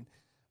mean? And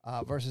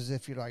versus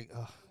if you're like,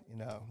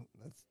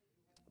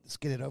 let's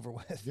get it over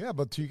with. Yeah,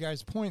 but to you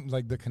guys' point,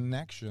 like the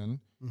connection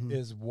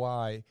is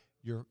why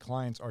your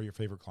clients are your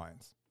favorite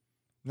clients.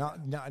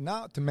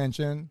 Not to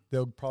mention,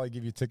 they'll probably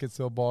give you tickets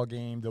to a ball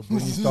game. They'll bring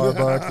you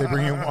Starbucks. They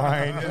bring you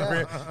wine.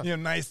 They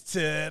bring, nice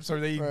tips,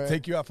 or they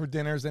take you out for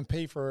dinners and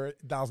pay for a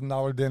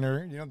 $1,000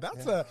 dinner.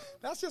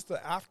 That's just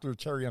the after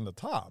cherry on the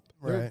top.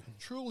 Right.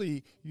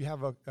 Truly, you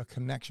have a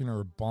connection or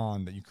a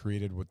bond that you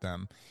created with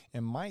them.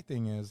 And my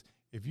thing is,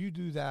 if you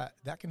do that,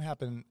 that can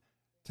happen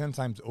 10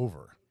 times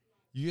over.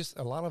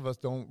 A lot of us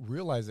don't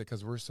realize it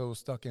because we're so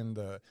stuck in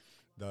the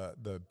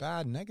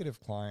bad negative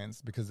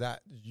clients, because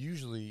that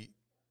usually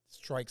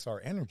strikes our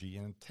energy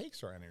and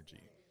takes our energy.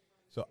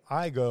 So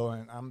I go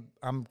and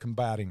I'm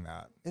combating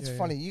that. It's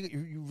funny.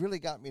 You really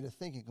got me to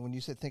thinking when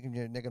you said thinking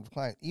you're a negative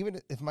client.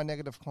 Even if my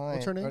negative client,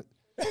 what's her name?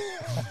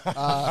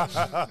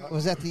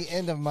 Was at the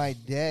end of my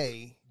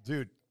day,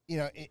 dude.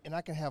 And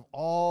I can have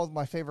all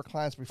my favorite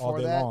clients before all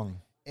day that, long.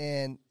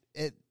 And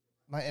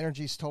my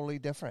energy is totally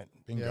different.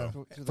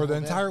 Bingo. For the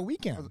entire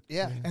weekend.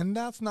 Yeah. And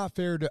that's not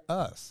fair to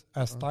us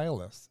as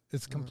stylists.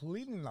 It's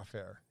completely not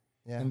fair.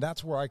 Yeah. And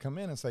that's where I come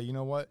in and say, you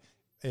know what?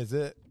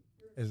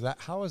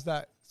 How is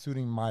that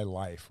suiting my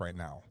life right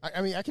now?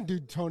 I mean, I can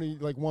do Tony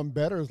like one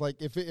better. Is like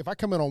if I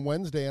come in on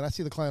Wednesday and I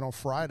see the client on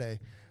Friday,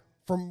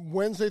 from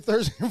Wednesday,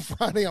 Thursday, and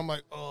Friday, I'm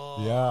like, oh,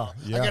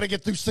 yeah. I got to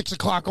get through 6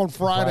 o'clock on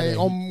Friday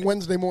on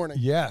Wednesday morning.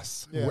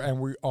 Yes. Yeah. And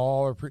we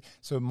all are.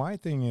 So my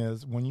thing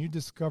is, when you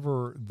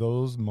discover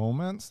those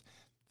moments,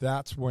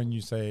 that's when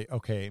you say,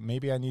 okay,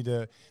 maybe I need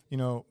to,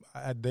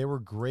 they were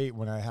great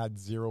when I had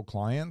 0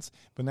 clients,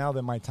 but now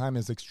that my time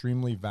is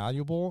extremely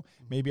valuable,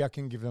 maybe I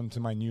can give them to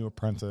my new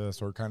apprentice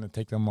or kind of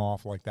take them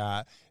off like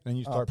that. And then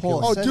you start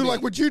peeling. Oh, do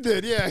like what you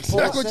did. Yeah,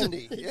 exactly.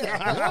 Cindy.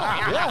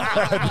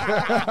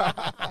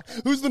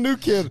 Who's the new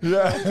kid?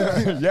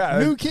 Yeah.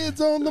 New kids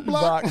on the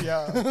block.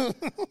 Yeah.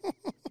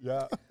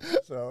 Yeah.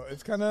 So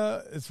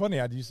it's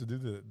funny. I used to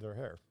do their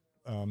hair.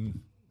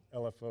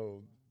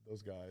 LFO.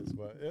 Those guys,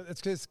 but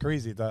it's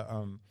crazy that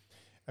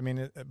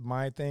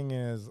my thing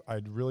is,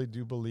 I really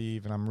do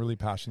believe, and I'm really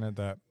passionate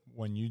that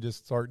when you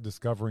just start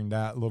discovering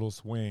that little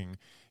swing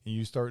and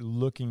you start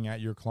looking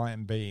at your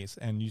client base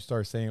and you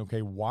start saying,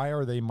 okay, why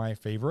are they my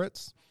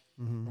favorites?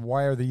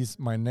 Why are these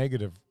my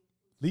negative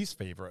least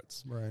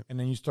favorites? Right. And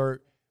then you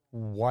start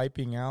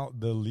wiping out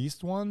the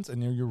least ones,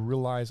 and then you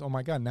realize, oh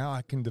my God, now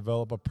I can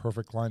develop a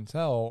perfect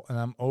clientele, and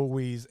I'm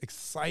always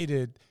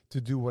excited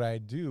to do what I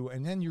do.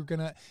 And then you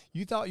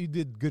thought you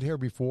did good hair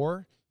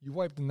before, you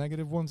wipe the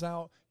negative ones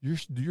out, you're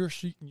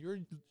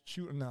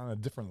shooting on a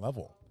different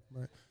level.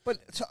 Right. But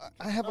so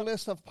I have a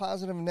list of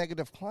positive and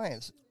negative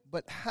clients.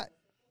 But how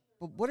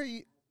do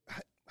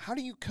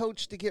you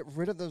coach to get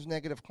rid of those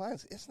negative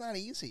clients? It's not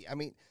easy. I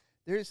mean,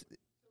 there's,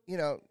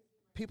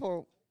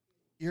 people,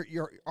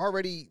 you're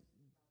already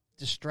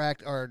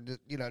distressed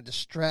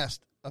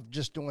of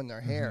just doing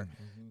their hair.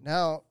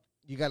 Now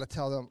you got to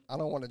tell them, I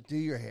don't want to do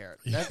your hair.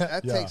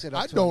 That takes it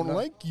up. I don't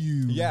like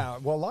you. Yeah.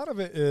 Well, a lot of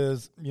it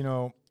is,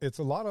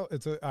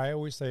 I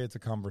always say it's a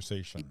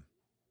conversation.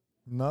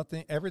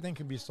 Everything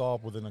can be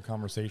solved within a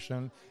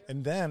conversation.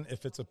 And then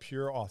if it's a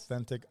pure,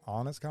 authentic,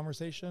 honest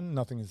conversation,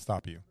 nothing can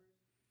stop you.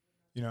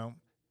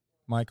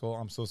 Michael,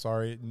 I'm so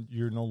sorry.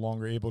 You're no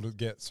longer able to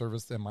get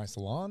service in my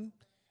salon.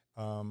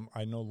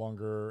 I no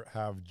longer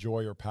have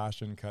joy or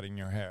passion cutting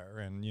your hair.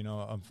 And,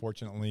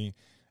 unfortunately,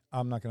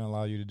 I'm not going to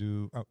allow you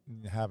to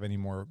have any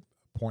more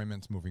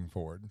appointments moving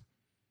forward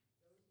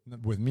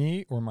with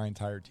me or my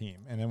entire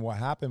team. And then what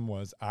happened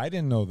was, I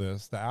didn't know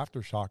this, the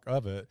aftershock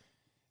of it,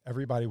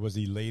 everybody was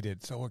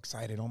elated, so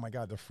excited. Oh my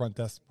God, the front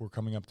desk were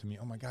coming up to me.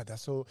 Oh my God,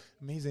 that's so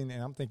amazing.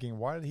 And I'm thinking,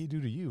 what did he do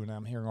to you? And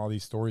I'm hearing all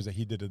these stories that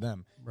he did to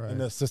them. Right.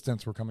 And the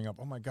assistants were coming up.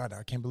 Oh my God,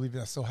 I can't believe it.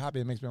 That's so happy.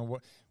 It makes me,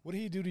 what did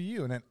he do to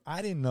you? And then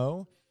I didn't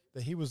know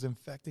that he was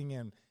infecting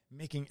and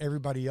making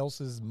everybody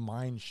else's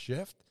mind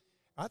shift.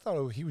 I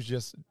thought he was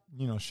just,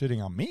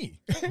 shitting on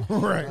me.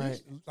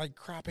 Right. Like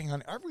crapping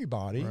on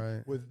everybody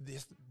with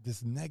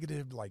this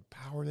negative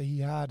power that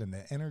he had and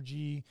the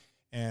energy.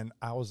 And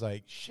I was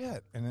like,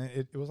 shit. And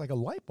it was like a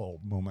light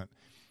bulb moment.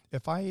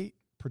 If I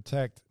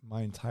protect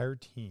my entire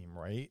team,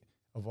 right,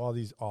 of all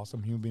these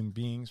awesome human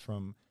beings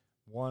from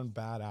one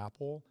bad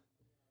apple,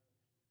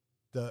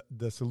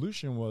 the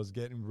solution was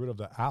getting rid of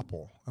the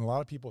apple. And a lot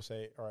of people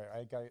say, all right,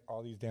 I got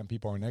all these damn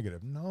people are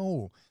negative.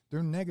 No,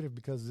 they're negative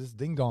because this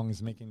ding dong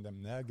is making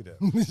them negative.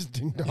 This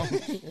ding dong.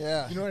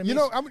 Yeah. You know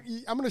what I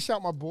mean? I'm going to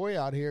shout my boy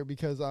out here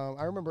because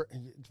I remember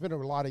it's been a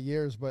lot of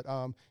years, but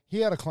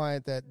he had a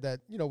client that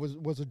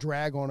was a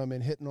drag on him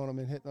and hitting on him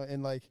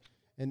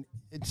and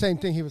same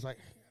thing. He was like,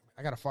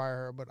 I got to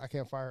fire her, but I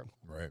can't fire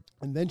her. Right.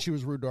 And then she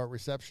was rude to our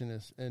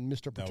receptionist, and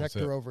Mr.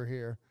 Protector over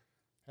here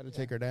had to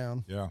take her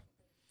down. Yeah.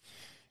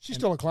 She's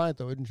still a client,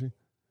 though, isn't she?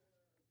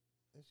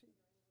 Is she?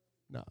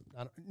 No.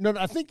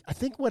 I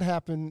think what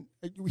happened.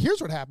 Here's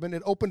what happened.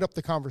 It opened up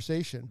the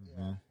conversation,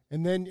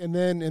 and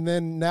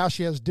then now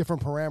she has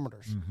different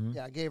parameters. Mm-hmm.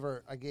 Yeah, I gave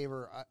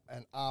her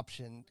an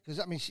option because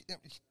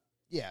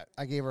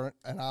I gave her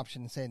an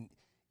option saying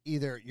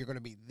either you're going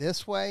to be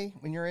this way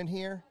when you're in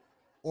here,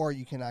 or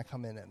you cannot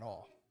come in at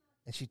all.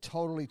 And she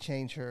totally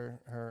changed her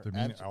attitude.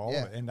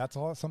 And that's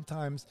all.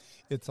 Sometimes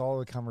it's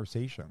all a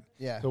conversation.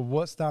 Yeah. So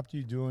what stopped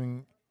you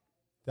doing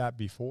that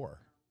before?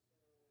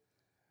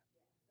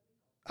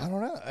 I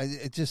don't know.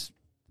 It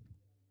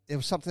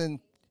was something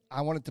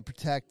I wanted to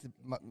protect.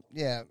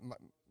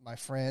 My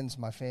friends,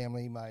 my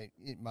family, my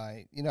you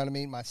know what I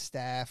mean, my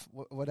staff,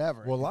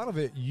 whatever. Well, a lot of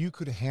it you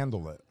could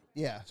handle it.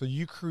 Yeah. So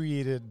you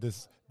created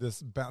this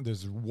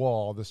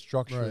wall, this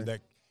structure that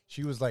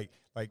she was like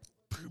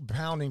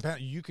pounding.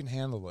 You can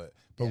handle it.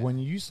 But when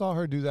you saw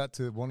her do that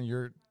to one of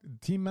your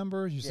team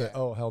members, you said,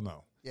 "Oh hell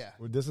no." Yeah.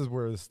 Well, this is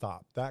where it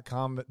stopped. That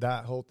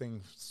whole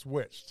thing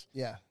switched.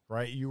 Yeah.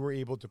 Right? You were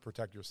able to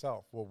protect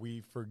yourself. Well,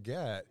 we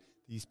forget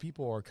these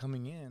people are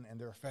coming in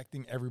and they're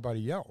affecting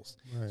everybody else.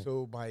 Right.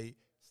 So by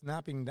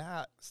snapping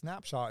that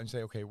snapshot and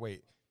say, okay,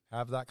 wait,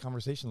 have that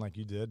conversation like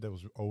you did that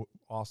was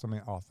awesome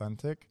and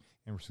authentic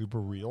and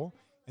super real.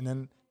 And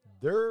then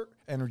their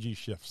energy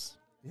shifts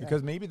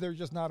because maybe they're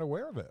just not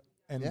aware of it.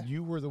 And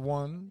you were the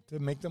one to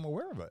make them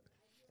aware of it.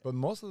 But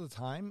most of the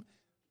time,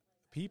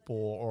 people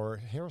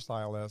or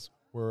hairstylists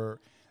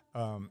were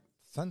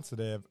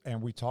sensitive,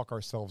 and we talk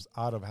ourselves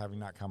out of having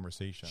that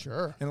conversation.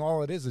 Sure. And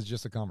all it is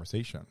just a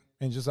conversation,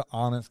 and just an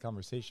honest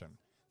conversation.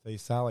 Say,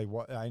 Sally,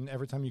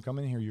 every time you come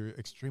in here, you're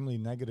extremely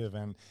negative,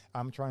 and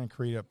I'm trying to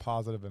create a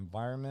positive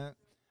environment.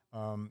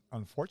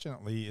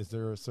 Unfortunately, is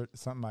there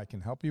something I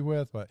can help you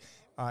with? But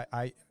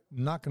I'm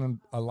not going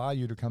to allow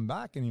you to come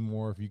back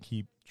anymore if you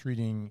keep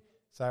treating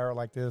Sarah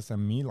like this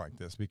and me like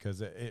this, because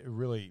it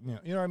really, you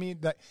know what I mean?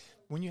 That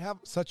when you have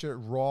such a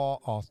raw,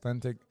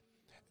 authentic,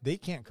 they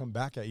can't come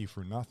back at you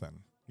for nothing,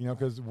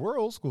 because we're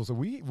old school. So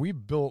we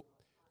built,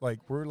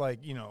 we're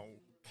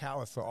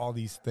callous to all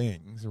these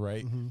things,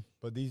 right? Mm-hmm.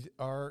 But these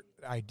our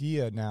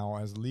idea now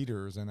as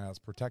leaders and as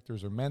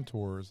protectors or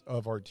mentors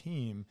of our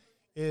team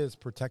is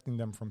protecting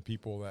them from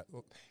people that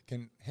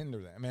can hinder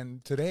them.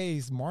 And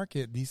today's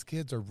market, these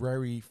kids are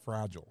very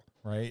fragile,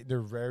 right?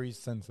 They're very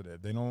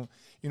sensitive. They don't,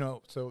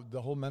 so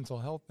the whole mental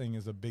health thing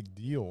is a big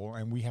deal,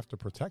 and we have to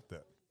protect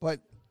it.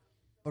 But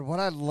what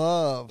I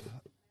love,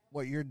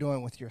 what you're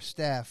doing with your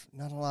staff,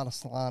 not a lot of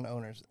salon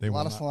owners.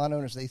 Salon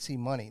owners, they see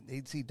money.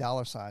 They see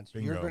dollar signs.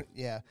 Bingo.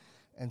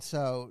 And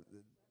so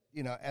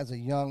as a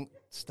young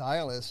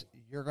stylist,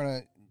 you're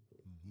gonna,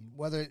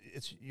 whether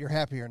you're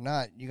happy or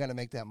not, you got to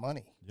make that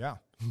money. Yeah.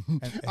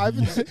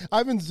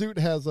 Ivan Zoot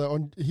has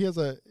on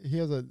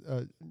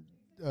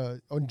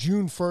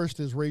June 1st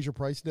is Raise Your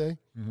Price Day,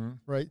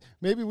 right?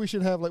 Maybe we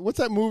should have what's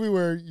that movie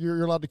where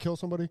you're allowed to kill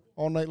somebody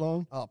all night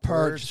long?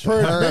 Purge.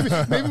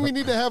 Maybe we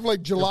need to have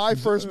July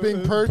 1st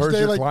being Purge Day,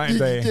 your client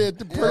day.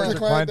 Purge your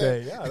client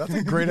day. Yeah, that's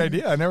a great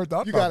idea. I never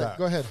thought You about got that. it.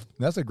 Go ahead.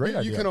 That's a great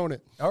idea. You can own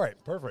it. All right,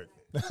 perfect.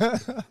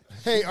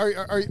 Hey,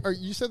 are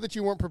you said that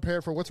you weren't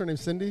prepared for what's her name,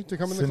 Cindy, to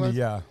come in the class?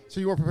 Yeah. So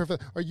you weren't prepared for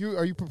that.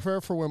 Are you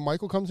prepared for when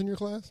Michael comes in your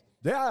class?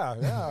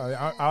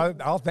 Yeah.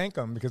 I'll thank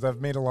him because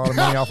I've made a lot of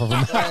money off of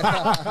him.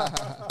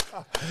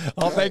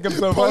 I'll thank him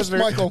so Post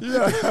much. Michael.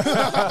 Yeah.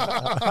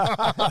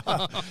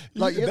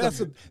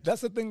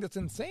 That's the thing that's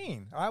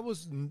insane. I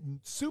was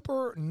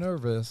super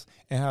nervous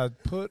and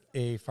had put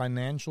a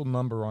financial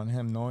number on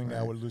him, knowing that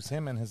I would lose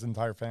him and his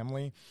entire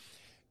family.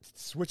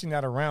 Switching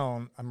that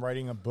around, I'm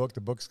writing a book.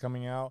 The book's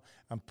coming out.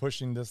 I'm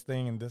pushing this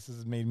thing, and this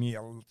has made me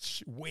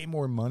way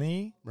more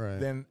money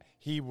than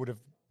he would have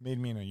made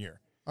me in a year.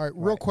 All right,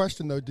 real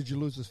question though: did you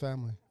lose his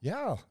family?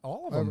 Yeah,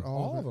 all of them,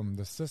 all of them.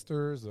 The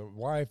sisters, the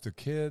wife, the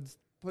kids.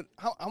 But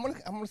I'm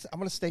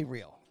gonna stay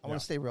real. I want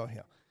to stay real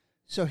here.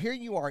 So here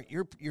you are.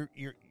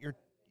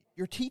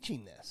 You're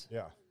teaching this.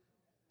 Yeah.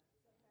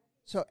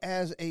 So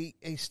as a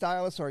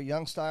stylist or a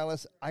young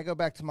stylist, I go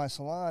back to my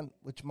salon,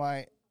 which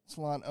my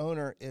salon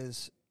owner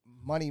is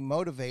money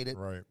motivated.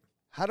 Right.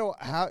 How do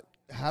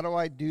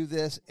I do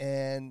this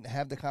and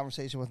have the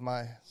conversation with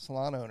my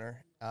salon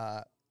owner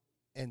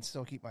and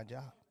still keep my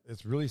job?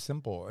 It's really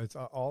simple. It's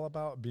all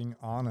about being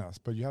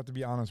honest, but you have to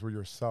be honest with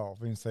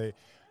yourself and say,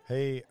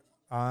 hey,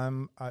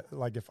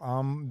 if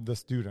I'm the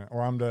student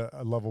or I'm the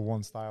level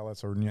 1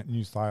 stylist or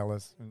new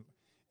stylist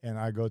and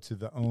I go to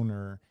the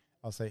owner,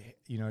 I'll say,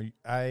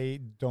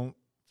 I don't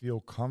feel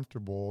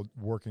comfortable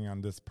working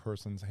on this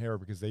person's hair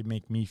because they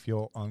make me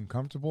feel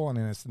uncomfortable, and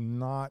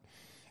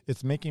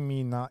it's making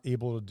me not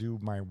able to do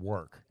my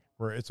work.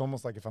 Where it's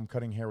almost like if I'm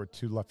cutting hair with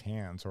 2 left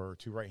hands or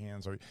 2 right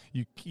hands, or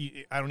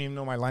I don't even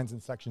know my lines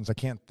and sections. I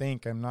can't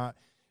think. I'm not,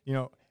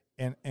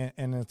 and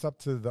it's up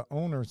to the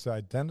owners to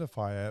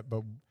identify it,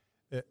 but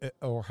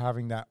or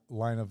having that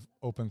line of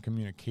open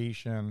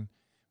communication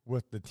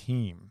with the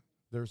team.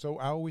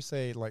 I always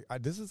say,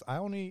 I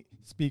only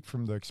speak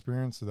from the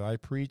experience that I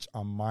preach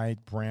on my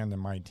brand and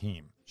my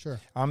team. Sure.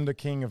 I'm the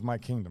king of my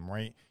kingdom,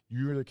 right?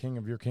 You're the king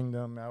of your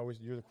kingdom.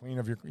 You're the queen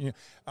of your,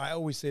 I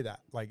always say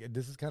that.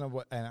 This is kind of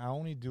and I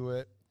only do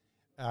it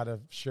out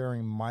of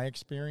sharing my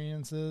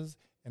experiences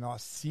and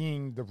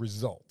seeing the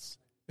results.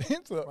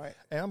 And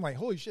I'm like,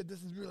 holy shit,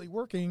 this is really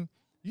working.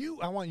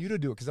 I want you to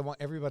do it because I want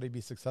everybody to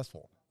be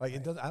successful. I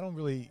don't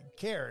really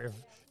care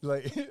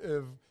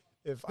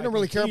if I don't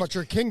really care about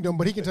your kingdom,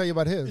 but he can tell you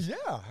about his.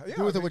 Yeah.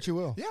 Do with it what you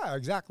will. Yeah,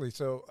 exactly.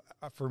 So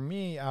for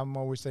me, I'm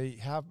always say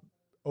have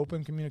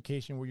open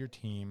communication with your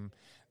team.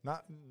 I'm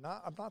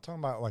not talking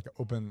about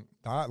open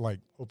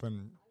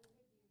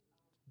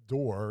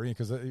door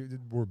because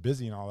we're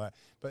busy and all that,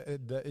 but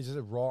it's just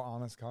a raw,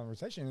 honest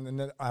conversation. And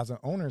then as an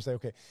owner, say,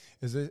 okay,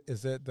 is it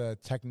the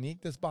technique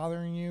that's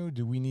bothering you?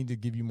 Do we need to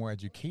give you more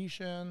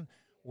education?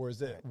 Or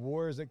is it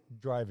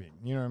driving?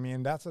 You know what I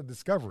mean? That's a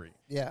discovery.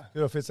 Yeah.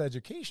 So if it's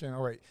education,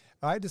 all right.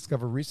 I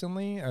discovered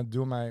recently,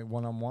 doing my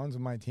one-on-ones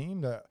with my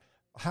team, that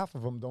half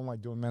of them don't like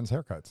doing men's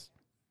haircuts.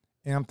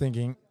 And I'm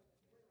thinking,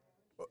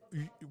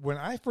 when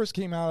I first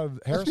came out of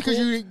hair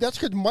school, that's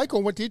because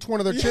Michael went to each one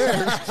of their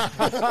chairs.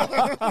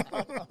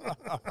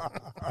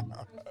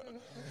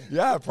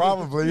 Yeah,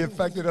 probably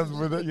infected us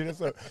with it.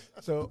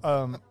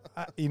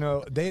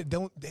 They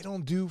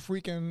don't do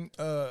freaking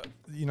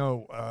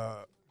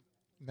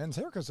men's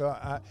haircuts.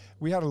 So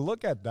we had to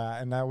look at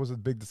that, and that was a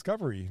big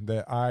discovery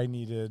that I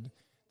needed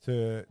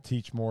to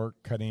teach more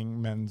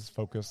cutting men's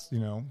focus.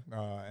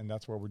 And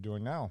that's what we're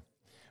doing now.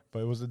 But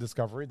it was a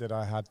discovery that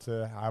I had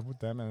to have with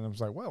them, and I was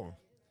like, well,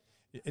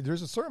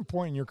 there's a certain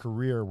point in your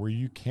career where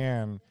you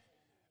can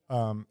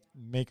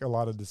make a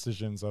lot of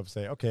decisions of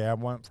say, okay, I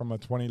went from a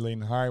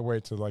 20-lane highway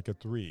to a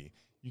 3.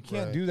 You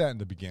can't do that in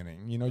the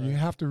beginning. You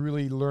have to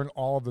really learn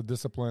all of the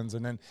disciplines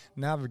and then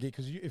navigate.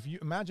 Because if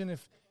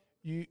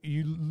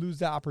you lose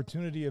the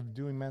opportunity of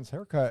doing men's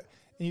haircut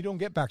and you don't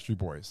get Backstreet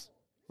Boys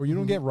or you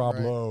don't get Rob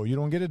Lowe, you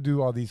don't get to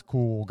do all these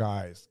cool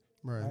guys.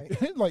 Right.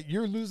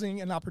 You're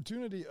losing an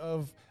opportunity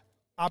of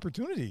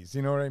opportunities.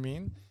 You know what I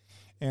mean?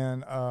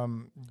 And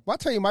I'll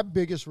tell you, my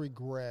biggest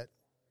regret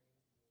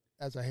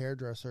as a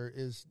hairdresser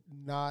is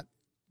not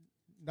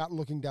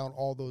looking down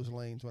all those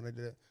lanes when I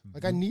did it.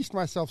 I niched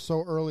myself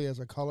so early as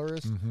a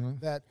colorist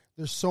that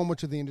there's so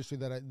much of the industry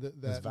that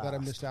I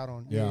missed out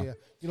on. Yeah.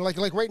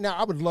 Like right now,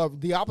 I would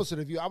love the opposite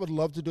of you. I would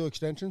love to do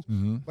extensions,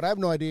 but I have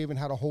no idea even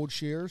how to hold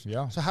shears.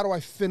 Yeah. So how do I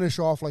finish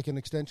off an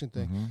extension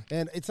thing?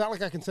 And it's not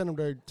like I can send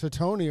them to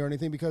Tony or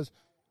anything because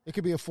it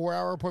could be a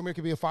 4-hour appointment. It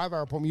could be a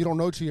 5-hour appointment. You don't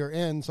know till you're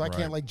in, so I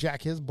can't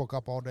jack his book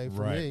up all day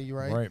for me,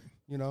 right? Right.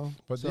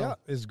 But yeah,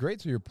 it's great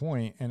to your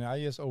point, and I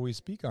just always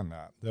speak on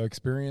that. The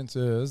experience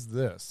is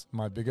this.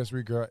 My biggest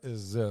regret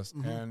is this,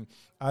 and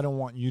I don't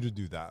want you to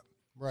do that.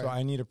 Right. So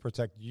I need to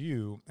protect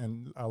you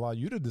and allow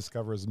you to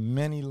discover as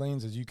many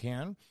lanes as you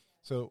can,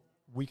 so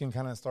we can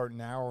kind of start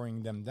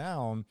narrowing them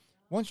down.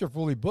 Once you're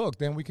fully booked,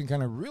 then we can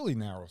kind of really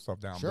narrow stuff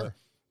down. Sure. But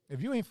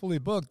if you ain't fully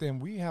booked, then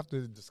we have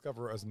to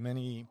discover as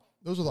many.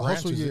 Those are the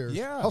hustle branches. years.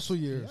 Yeah. Hustle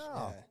years.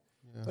 Yeah.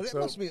 But it So-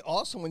 must be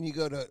awesome when you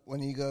go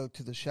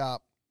to the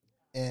shop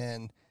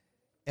and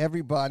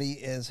everybody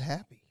is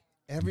happy.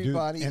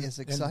 Everybody Dude, is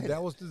excited. And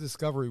that was the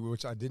discovery,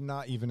 which I did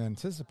not even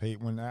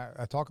anticipate. When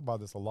I talk about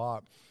this a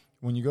lot,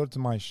 when you go to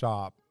my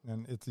shop,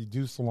 and it's the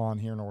Dew Salon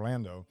here in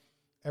Orlando,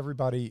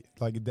 everybody,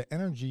 like, the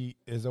energy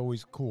is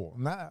always cool.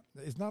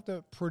 It's not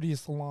the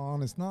prettiest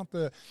salon. It's not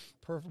the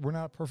perfect. We're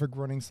not a perfect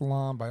running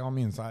salon by all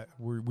means.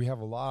 We have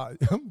a lot.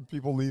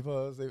 People leave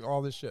us.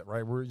 All this shit,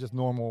 right? We're just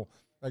normal,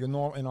 like a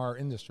normal in our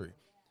industry.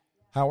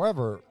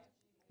 However,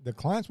 the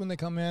clients, when they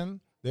come in,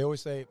 they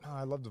always say, oh,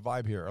 I love the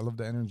vibe here. I love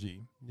the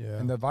energy. Yeah.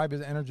 And the vibe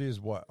is energy is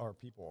what? Our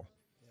people.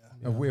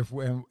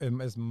 Yeah.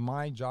 And it's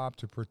my job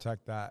to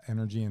protect that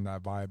energy and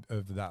that vibe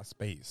of that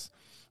space.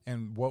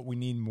 And what we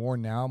need more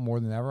now,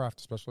 more than ever,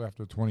 especially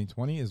after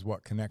 2020, is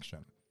what?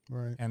 Connection.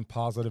 Right. And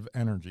positive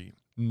energy.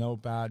 No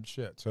bad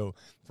shit. So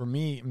for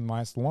me, in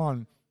my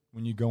salon,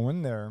 when you go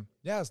in there,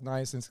 yeah, it's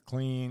nice, it's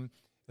clean.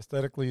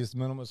 Aesthetically, it's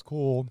minimal, it's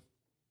cool.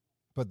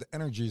 But the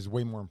energy is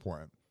way more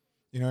important.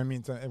 You know what I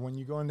mean? So, and when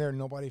you go in there,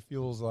 nobody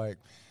feels like,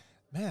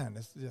 man,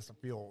 this just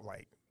feel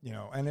like, you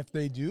know. And if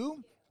they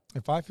do,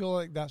 if I feel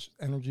like that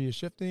energy is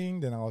shifting,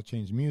 then I'll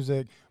change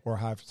music or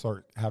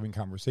start having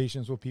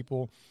conversations with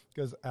people.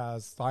 Because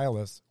as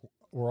stylists,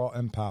 we're all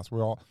empaths. We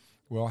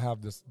all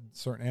have this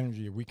certain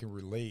energy. We can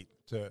relate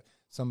to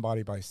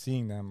somebody by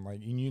seeing them.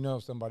 Like, you know,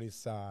 somebody's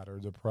sad or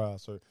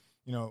depressed, or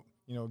you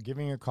know,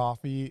 giving a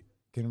coffee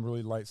can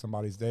really light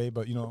somebody's day.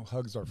 But you know,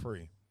 hugs are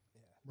free.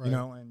 Right. You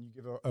know, and you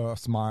give a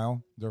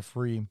smile, they're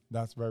free.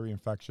 That's very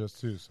infectious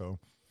too. So,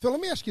 Phil, let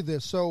me ask you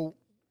this. So,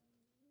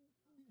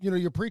 you know,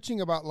 you're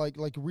preaching about like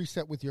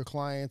reset with your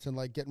clients and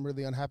like getting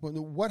really unhappy.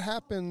 What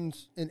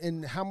happens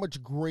and how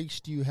much grace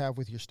do you have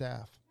with your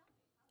staff?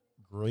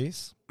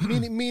 grace.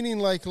 meaning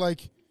like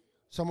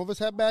some of us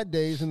have bad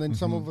days and then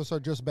some of us are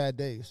just bad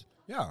days.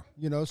 Yeah.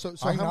 You know, so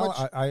I how much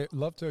I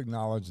love to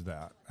acknowledge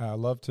that. I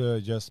love to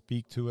just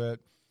speak to it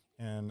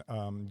and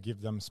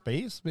give them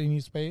space. They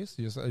need space.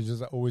 It's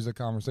just always a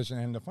conversation.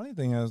 And the funny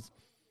thing is,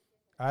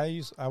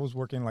 I was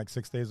working like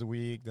 6 days a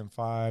week, then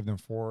 5, then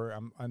 4.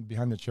 I'm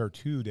behind the chair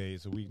 2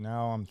 days a week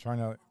now. I'm trying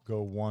to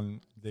go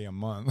 1 day a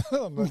month.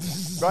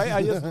 Right?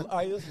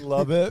 I just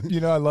love it.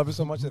 You know, I love it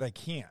so much that I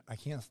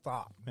can't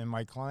stop. And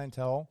my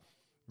clientele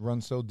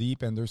runs so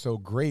deep and they're so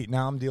great.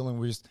 Now I'm dealing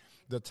with just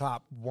the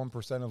top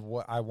 1% of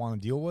what I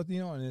want to deal with, you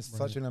know, and it's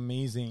such an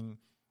amazing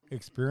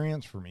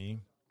experience for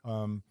me.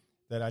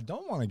 That I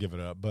don't want to give it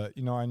up, but,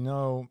 you know, I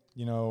know,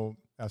 you know,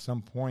 at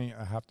some point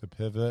I have to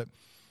pivot,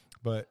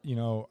 but, you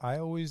know,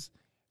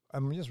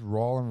 I'm just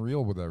raw and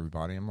real with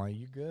everybody. I'm like,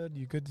 you good?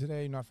 You good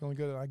today? You're not feeling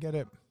good? I get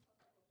it.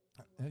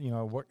 You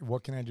know,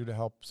 what can I do to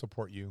help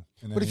support you?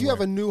 But if you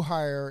have a new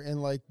hire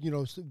and like, you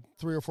know,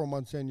 3 or 4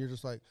 months in, you're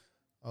just like,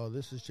 oh,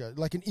 this is just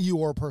like an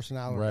Eeyore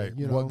personality. Right.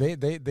 You know? Well, they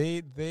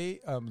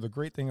the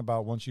great thing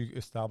about once you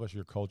establish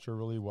your culture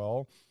really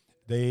well,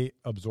 they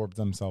absorb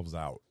themselves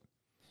out.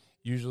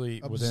 Usually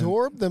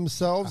absorb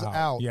themselves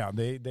out. Yeah,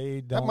 they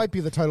don't. That might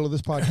be the title of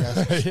this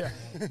podcast.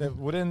 Yeah,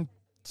 within,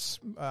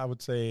 I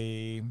would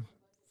say,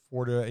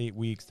 4 to 8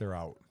 weeks, they're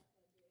out.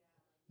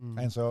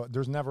 And so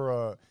there's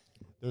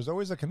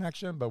always a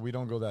connection, but we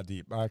don't go that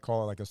deep. I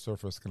call it like a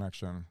surface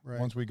connection. Right.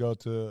 Once we go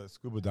to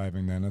scuba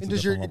diving, then it's And a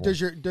different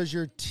level. does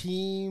your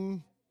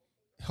team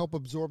help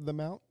absorb them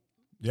out?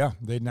 Yeah,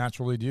 they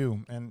naturally do,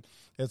 and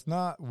it's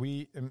not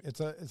it's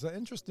an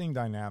interesting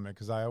dynamic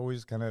because I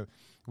always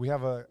we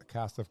have a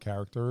cast of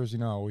characters. You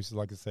know, I always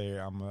like to say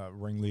I'm a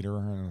ringleader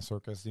in a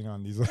circus. You know,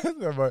 and these,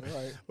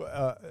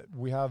 but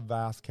we have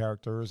vast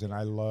characters, and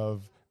I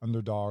love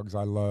underdogs.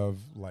 I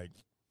love like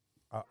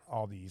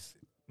all these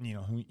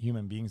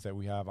human beings that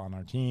we have on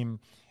our team,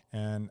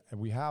 and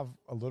we have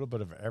a little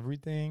bit of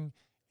everything,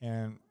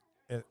 and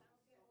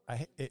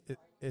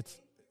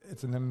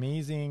it's an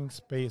amazing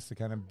space to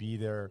kind of be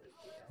there.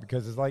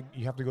 Because it's like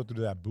you have to go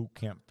through that boot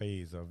camp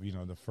phase of,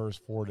 the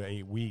first 4 to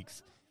 8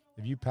 weeks.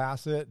 If you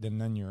pass it,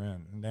 then you're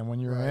in. And then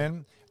when you're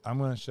in, I'm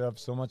going to shove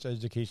so much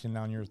education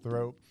down your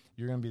throat.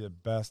 You're going to be the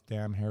best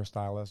damn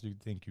hairstylist you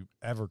think you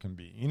ever can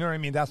be. You know what I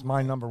mean? That's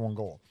my number one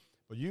goal.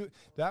 But you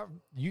got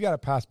to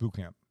pass boot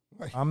camp.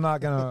 I'm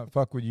not going to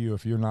fuck with you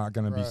if you're not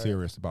going to be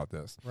serious about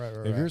this.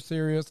 If you're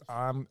serious,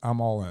 I'm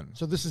all in.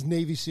 So this is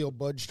Navy SEAL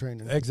budge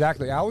training.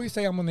 Exactly. I always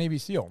say I'm a Navy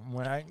SEAL.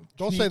 When I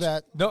Don't say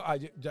that.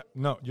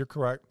 No, you're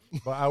correct.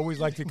 But I always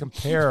like to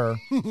compare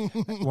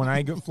when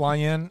I fly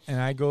in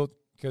and I go,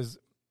 because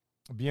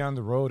beyond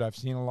the road, I've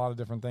seen a lot of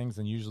different things.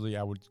 And usually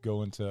I would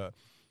go into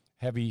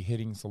heavy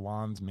hitting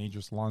salons, major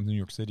salons, New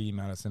York City,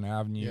 Madison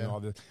Avenue, all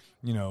the,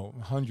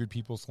 100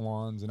 people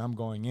salons. And I'm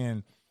going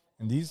in.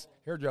 And these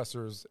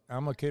hairdressers,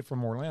 I'm a kid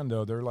from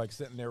Orlando. They're like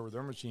sitting there with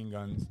their machine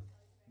guns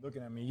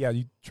looking at me. Yeah,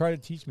 you try to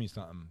teach me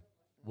something.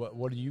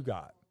 What do you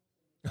got?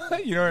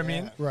 You know what I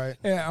mean? Right.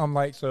 And I'm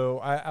like, so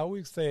I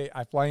always say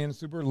I fly in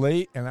super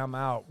late and I'm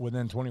out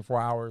within 24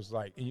 hours.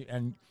 Like,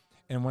 and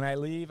when I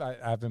leave,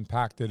 I've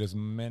impacted as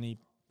many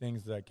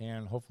things as I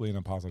can, hopefully in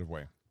a positive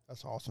way.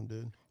 That's awesome,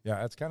 dude.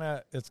 Yeah, it's kind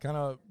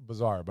of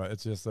bizarre, but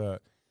it's just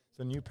it's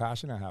a new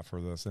passion I have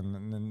for this,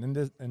 and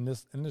in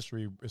this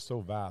industry is so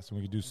vast, and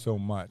we can do so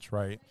much,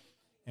 right?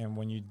 And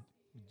when you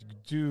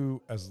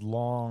do as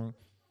long,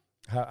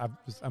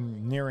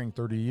 I'm nearing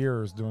 30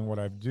 years doing what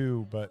I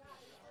do, but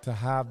to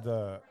have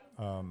the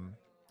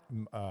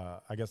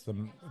I guess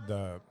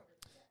the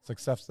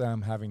success that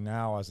I'm having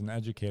now as an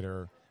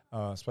educator,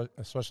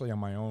 especially on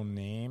my own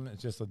name,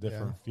 it's just a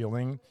different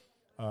feeling.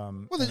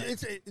 Well,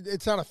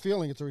 it's not a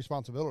feeling; it's a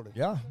responsibility.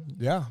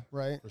 Yeah,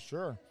 Right. for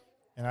sure.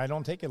 And I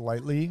don't take it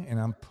lightly, and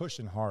I'm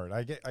pushing hard.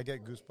 I get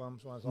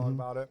goosebumps when I talk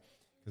about it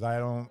because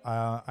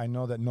I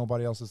know that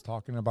nobody else is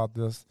talking about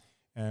this,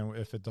 and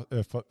if it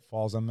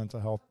falls on mental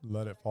health,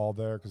 let it fall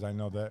there because I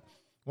know that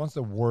once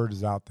the word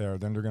is out there,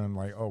 then they're gonna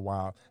like, oh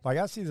wow, like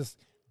I see this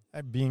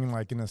being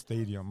like in a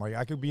stadium. Like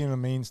I could be in the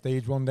main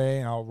stage one day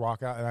and I'll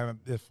rock out and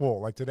it's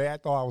full. Like today, I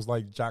thought I was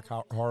like Jack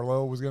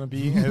Harlow was gonna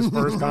be in his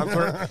first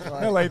concert.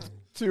 And like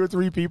 2 or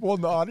 3 people in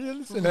the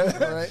audience, and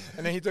then,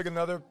 and then he took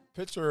another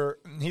picture.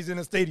 And he's in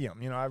a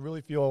stadium. You know, I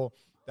really feel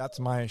that's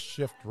my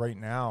shift right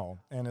now,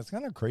 and it's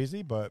kind of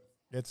crazy, but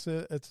it's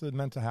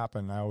meant to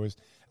happen.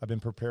 I've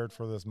been prepared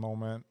for this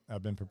moment.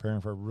 I've been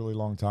preparing for a really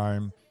long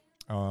time,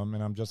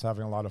 and I'm just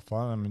having a lot of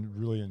fun. I'm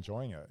really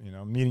enjoying it. You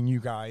know, meeting you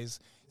guys,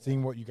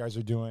 seeing what you guys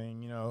are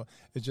doing. You know,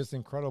 it's just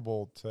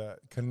incredible to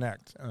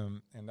connect,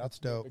 and that's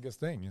dope. The biggest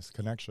thing is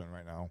connection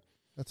right now.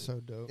 That's so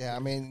dope. Yeah, I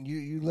mean,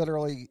 you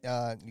literally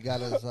you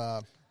got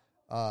us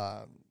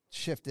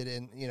shifted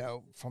in, you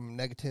know, from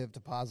negative to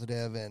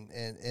positive, and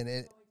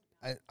it.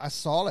 I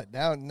saw it.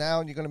 Now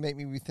you're going to make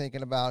me be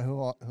thinking about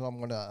who I'm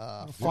going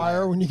to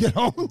fire when you get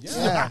home.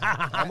 Yeah,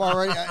 I'm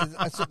already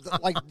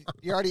like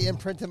you already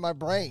imprinted my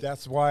brain.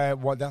 That's why I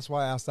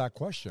asked that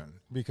question,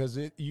 because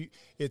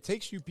it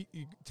takes you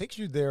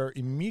there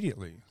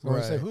immedimmediately. So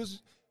I say,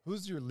 who's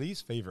your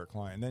least favorite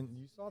client? And then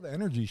you saw the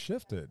energy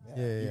shifted.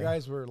 You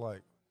guys were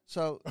like.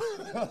 So,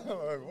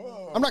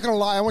 I'm not going to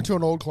lie. I went to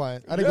an old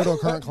client. I didn't go to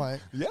a current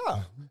client.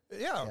 Yeah.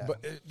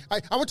 But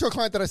I went to a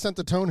client that I sent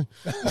to Tony.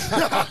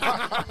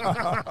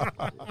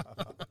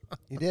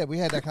 you did. We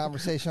had that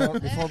conversation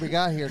before we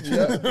got here,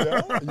 too.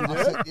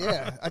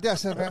 I did. I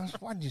said, man,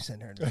 why did you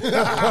send her?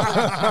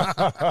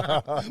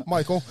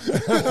 Michael.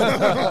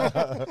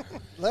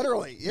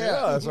 Literally,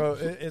 yeah. So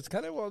it's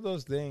kind of one of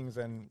those things,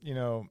 and, you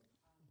know,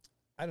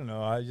 I don't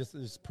know.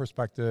 It's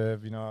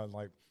perspective, you know,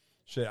 like,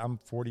 shit, I'm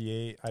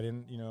 48. I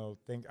didn't,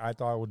 think I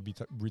thought I would be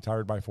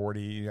retired by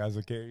 40 as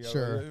a kid.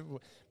 Sure.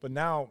 But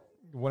now,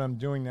 what I'm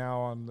doing now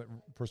on the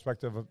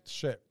perspective of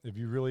shit, if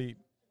you really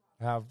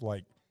have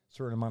like a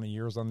certain amount of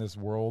years on this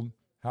world,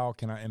 how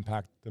can I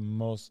impact the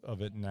most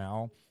of it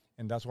now?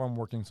 And that's why I'm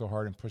working so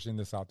hard and pushing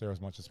this out there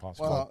as much as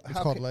possible. Well, it's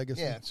called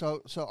legacy. Yeah.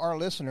 So our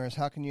listeners,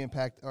 how can you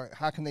impact, or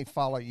how can they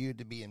follow you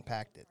to be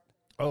impacted?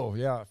 Oh,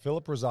 yeah.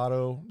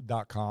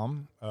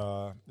 PhilipRosado.com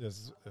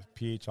is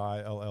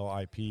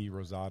PHILLIP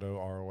Rosado,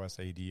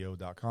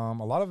 ROSADO.com.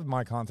 A lot of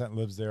my content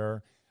lives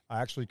there. I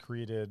actually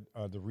created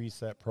the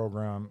Reset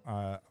program,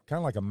 kind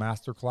of like a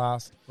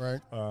masterclass, Right.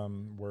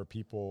 Where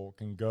people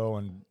can go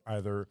and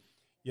either,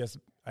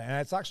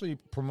 and it's actually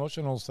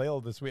promotional sale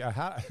this week.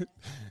 I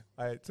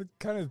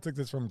took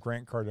this from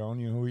Grant Cardone.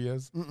 You know who he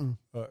is?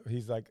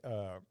 He's like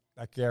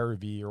Gary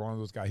Vee or one of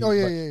those guys.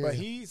 But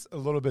he's a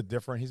little bit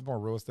different. He's more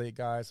real estate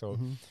guy, so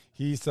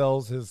he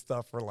sells his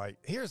stuff for like,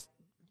 here's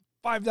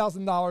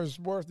 $5,000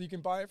 worth. You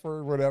can buy it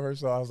for whatever.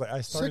 So I was like,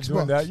 I started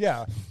doing that.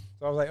 Yeah.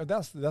 So I was like, oh,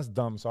 that's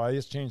dumb. So I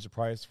just changed the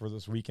price for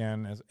this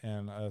weekend,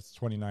 and it's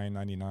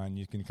 $29.99.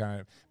 You can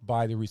kind of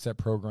buy the Reset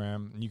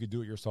program, and you could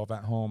do it yourself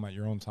at home at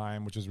your own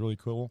time, which is really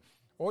cool.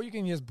 Or you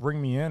can just bring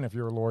me in if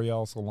you're a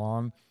L'Oreal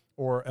salon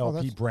or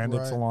LP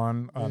branded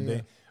salon.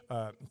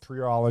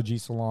 Priology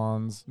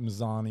salons,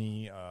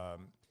 Mizani,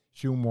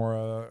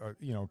 Shumura,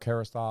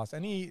 Kerastase,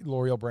 any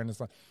L'Oreal branded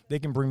salon, they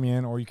can bring me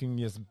in, or you can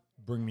just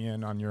bring me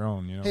in on your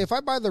own. You know. Hey, if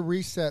I buy the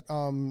Reset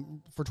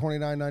for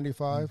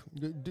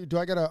 $29.95, do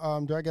I get a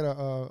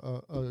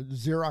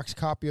Xerox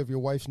copy of your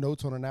wife's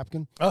notes on a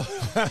napkin?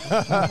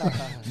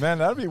 Man,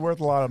 that'd be worth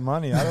a lot of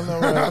money. I don't know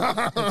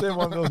where it's in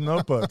one of those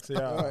notebooks.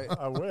 Yeah, right.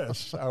 I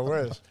wish.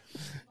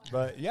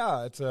 But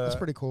yeah, that's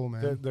pretty cool,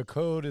 man. The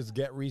code is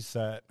Get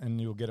Reset, and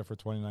you'll get it for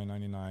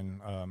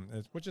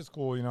 $29.99, which is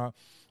cool,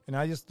 And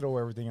I just throw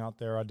everything out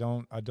there. I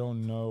don't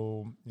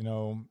know,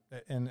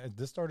 And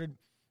this started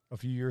a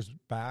few years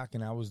back,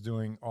 and I was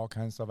doing all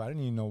kinds of stuff. I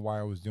didn't even know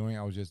why I was doing it.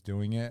 I was just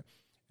doing it.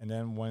 And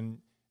then when,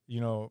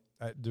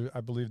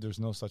 I believe there's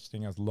no such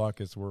thing as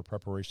luck. It's where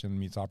preparation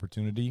meets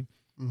opportunity.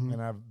 Mm-hmm.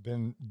 And I've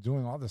been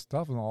doing all this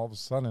stuff, and all of a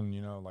sudden,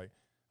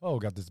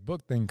 got this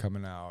book thing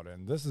coming out,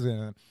 and this is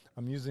in.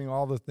 I'm using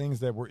all the things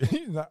that were.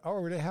 I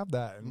already have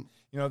that, and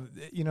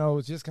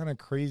it's just kind of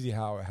crazy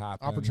how it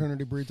happened.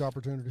 Opportunity breeds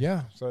opportunity.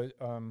 Yeah. So,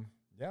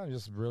 I'm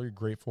just really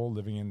grateful,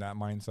 living in that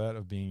mindset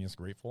of being just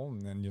grateful,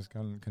 and then just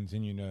kind of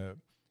continue to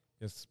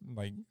it's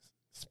like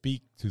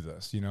speak to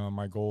this. You know, and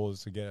my goal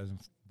is to get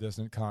this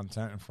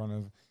content in front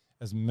of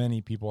as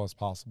many people as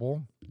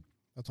possible.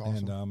 That's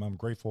awesome. And I'm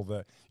grateful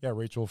that,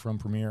 Rachel from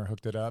Premiere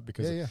hooked it up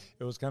because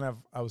it was kind of,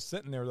 I was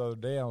sitting there the other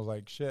day, I was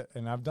like, shit.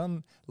 And I've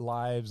done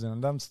lives and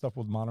I've done stuff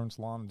with Modern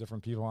Salon and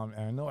different people, and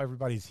I know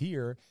everybody's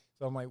here.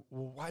 So I'm like,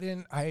 well, why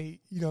didn't I,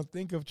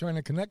 think of trying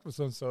to connect with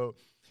them? So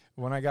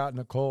when I got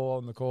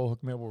Nicole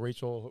hooked me up with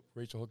Rachel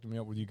hooked me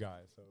up with you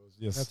guys. So it was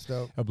just That's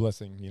dope. A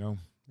blessing,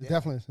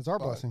 Definitely. It's our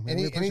blessing, man.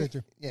 We appreciate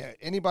you. Yeah,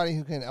 anybody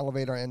who can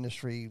elevate our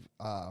industry,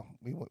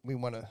 we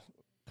want to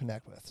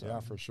connect with. So. Yeah,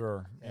 for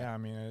sure. Yeah, I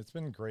mean, it's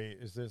been great.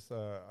 It's just,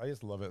 I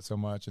just love it so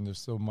much, and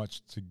there's so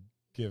much to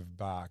give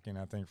back. And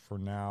I think for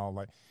now,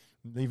 like,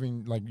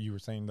 even like you were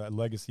saying, that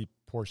legacy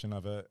portion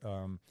of it,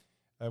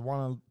 I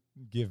want to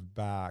give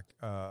back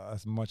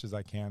as much as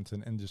I can to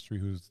an industry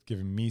who's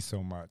given me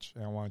so much,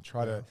 and I want to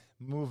try to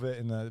move it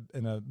in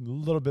a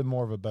little bit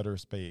more of a better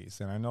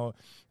space. And I know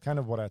kind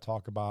of what I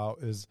talk about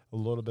is a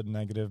little bit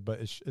negative,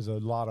 but is a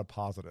lot of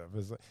positive.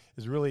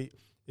 Is really,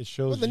 it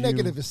shows the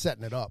negative is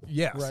setting it up.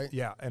 Yes, right.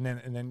 Yeah, and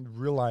then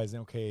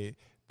realizing, okay,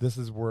 this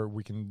is where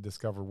we can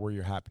discover where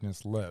your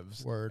happiness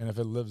lives. Word. And if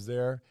it lives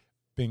there,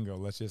 bingo,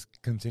 let's just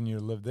continue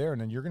to live there,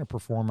 and then you're going to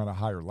perform at a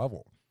higher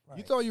level. Right.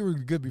 You thought you were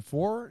good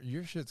before,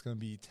 your shit's going to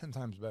be 10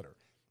 times better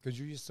because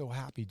you're just so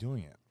happy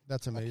doing it.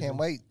 That's amazing. I can't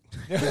wait.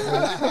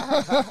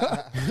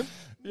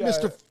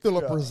 Mr.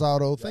 Philip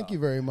Rosado, thank you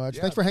very much.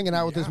 Thanks for hanging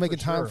out with us, making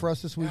time for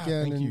us this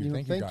weekend.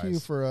 Thank you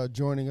for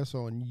joining us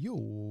on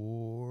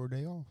your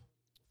day off.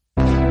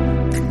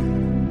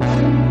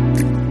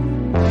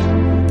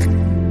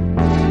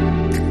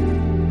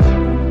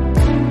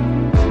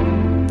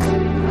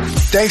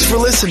 Thanks for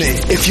listening.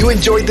 If you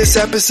enjoyed this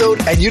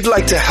episode and you'd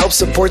like to help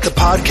support the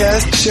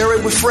podcast, share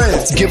it with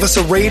friends, give us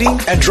a rating,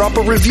 and drop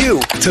a review.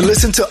 To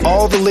listen to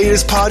all the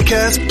latest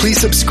podcasts,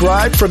 please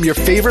subscribe from your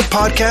favorite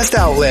podcast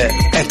outlet.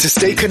 And to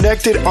stay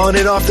connected on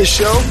and off the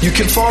show, you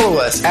can follow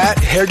us at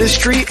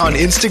Hairdustry on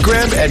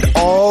Instagram and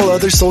all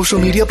other social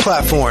media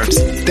platforms.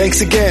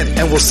 Thanks again,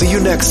 and we'll see you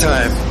next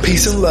time.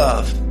 Peace and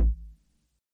love.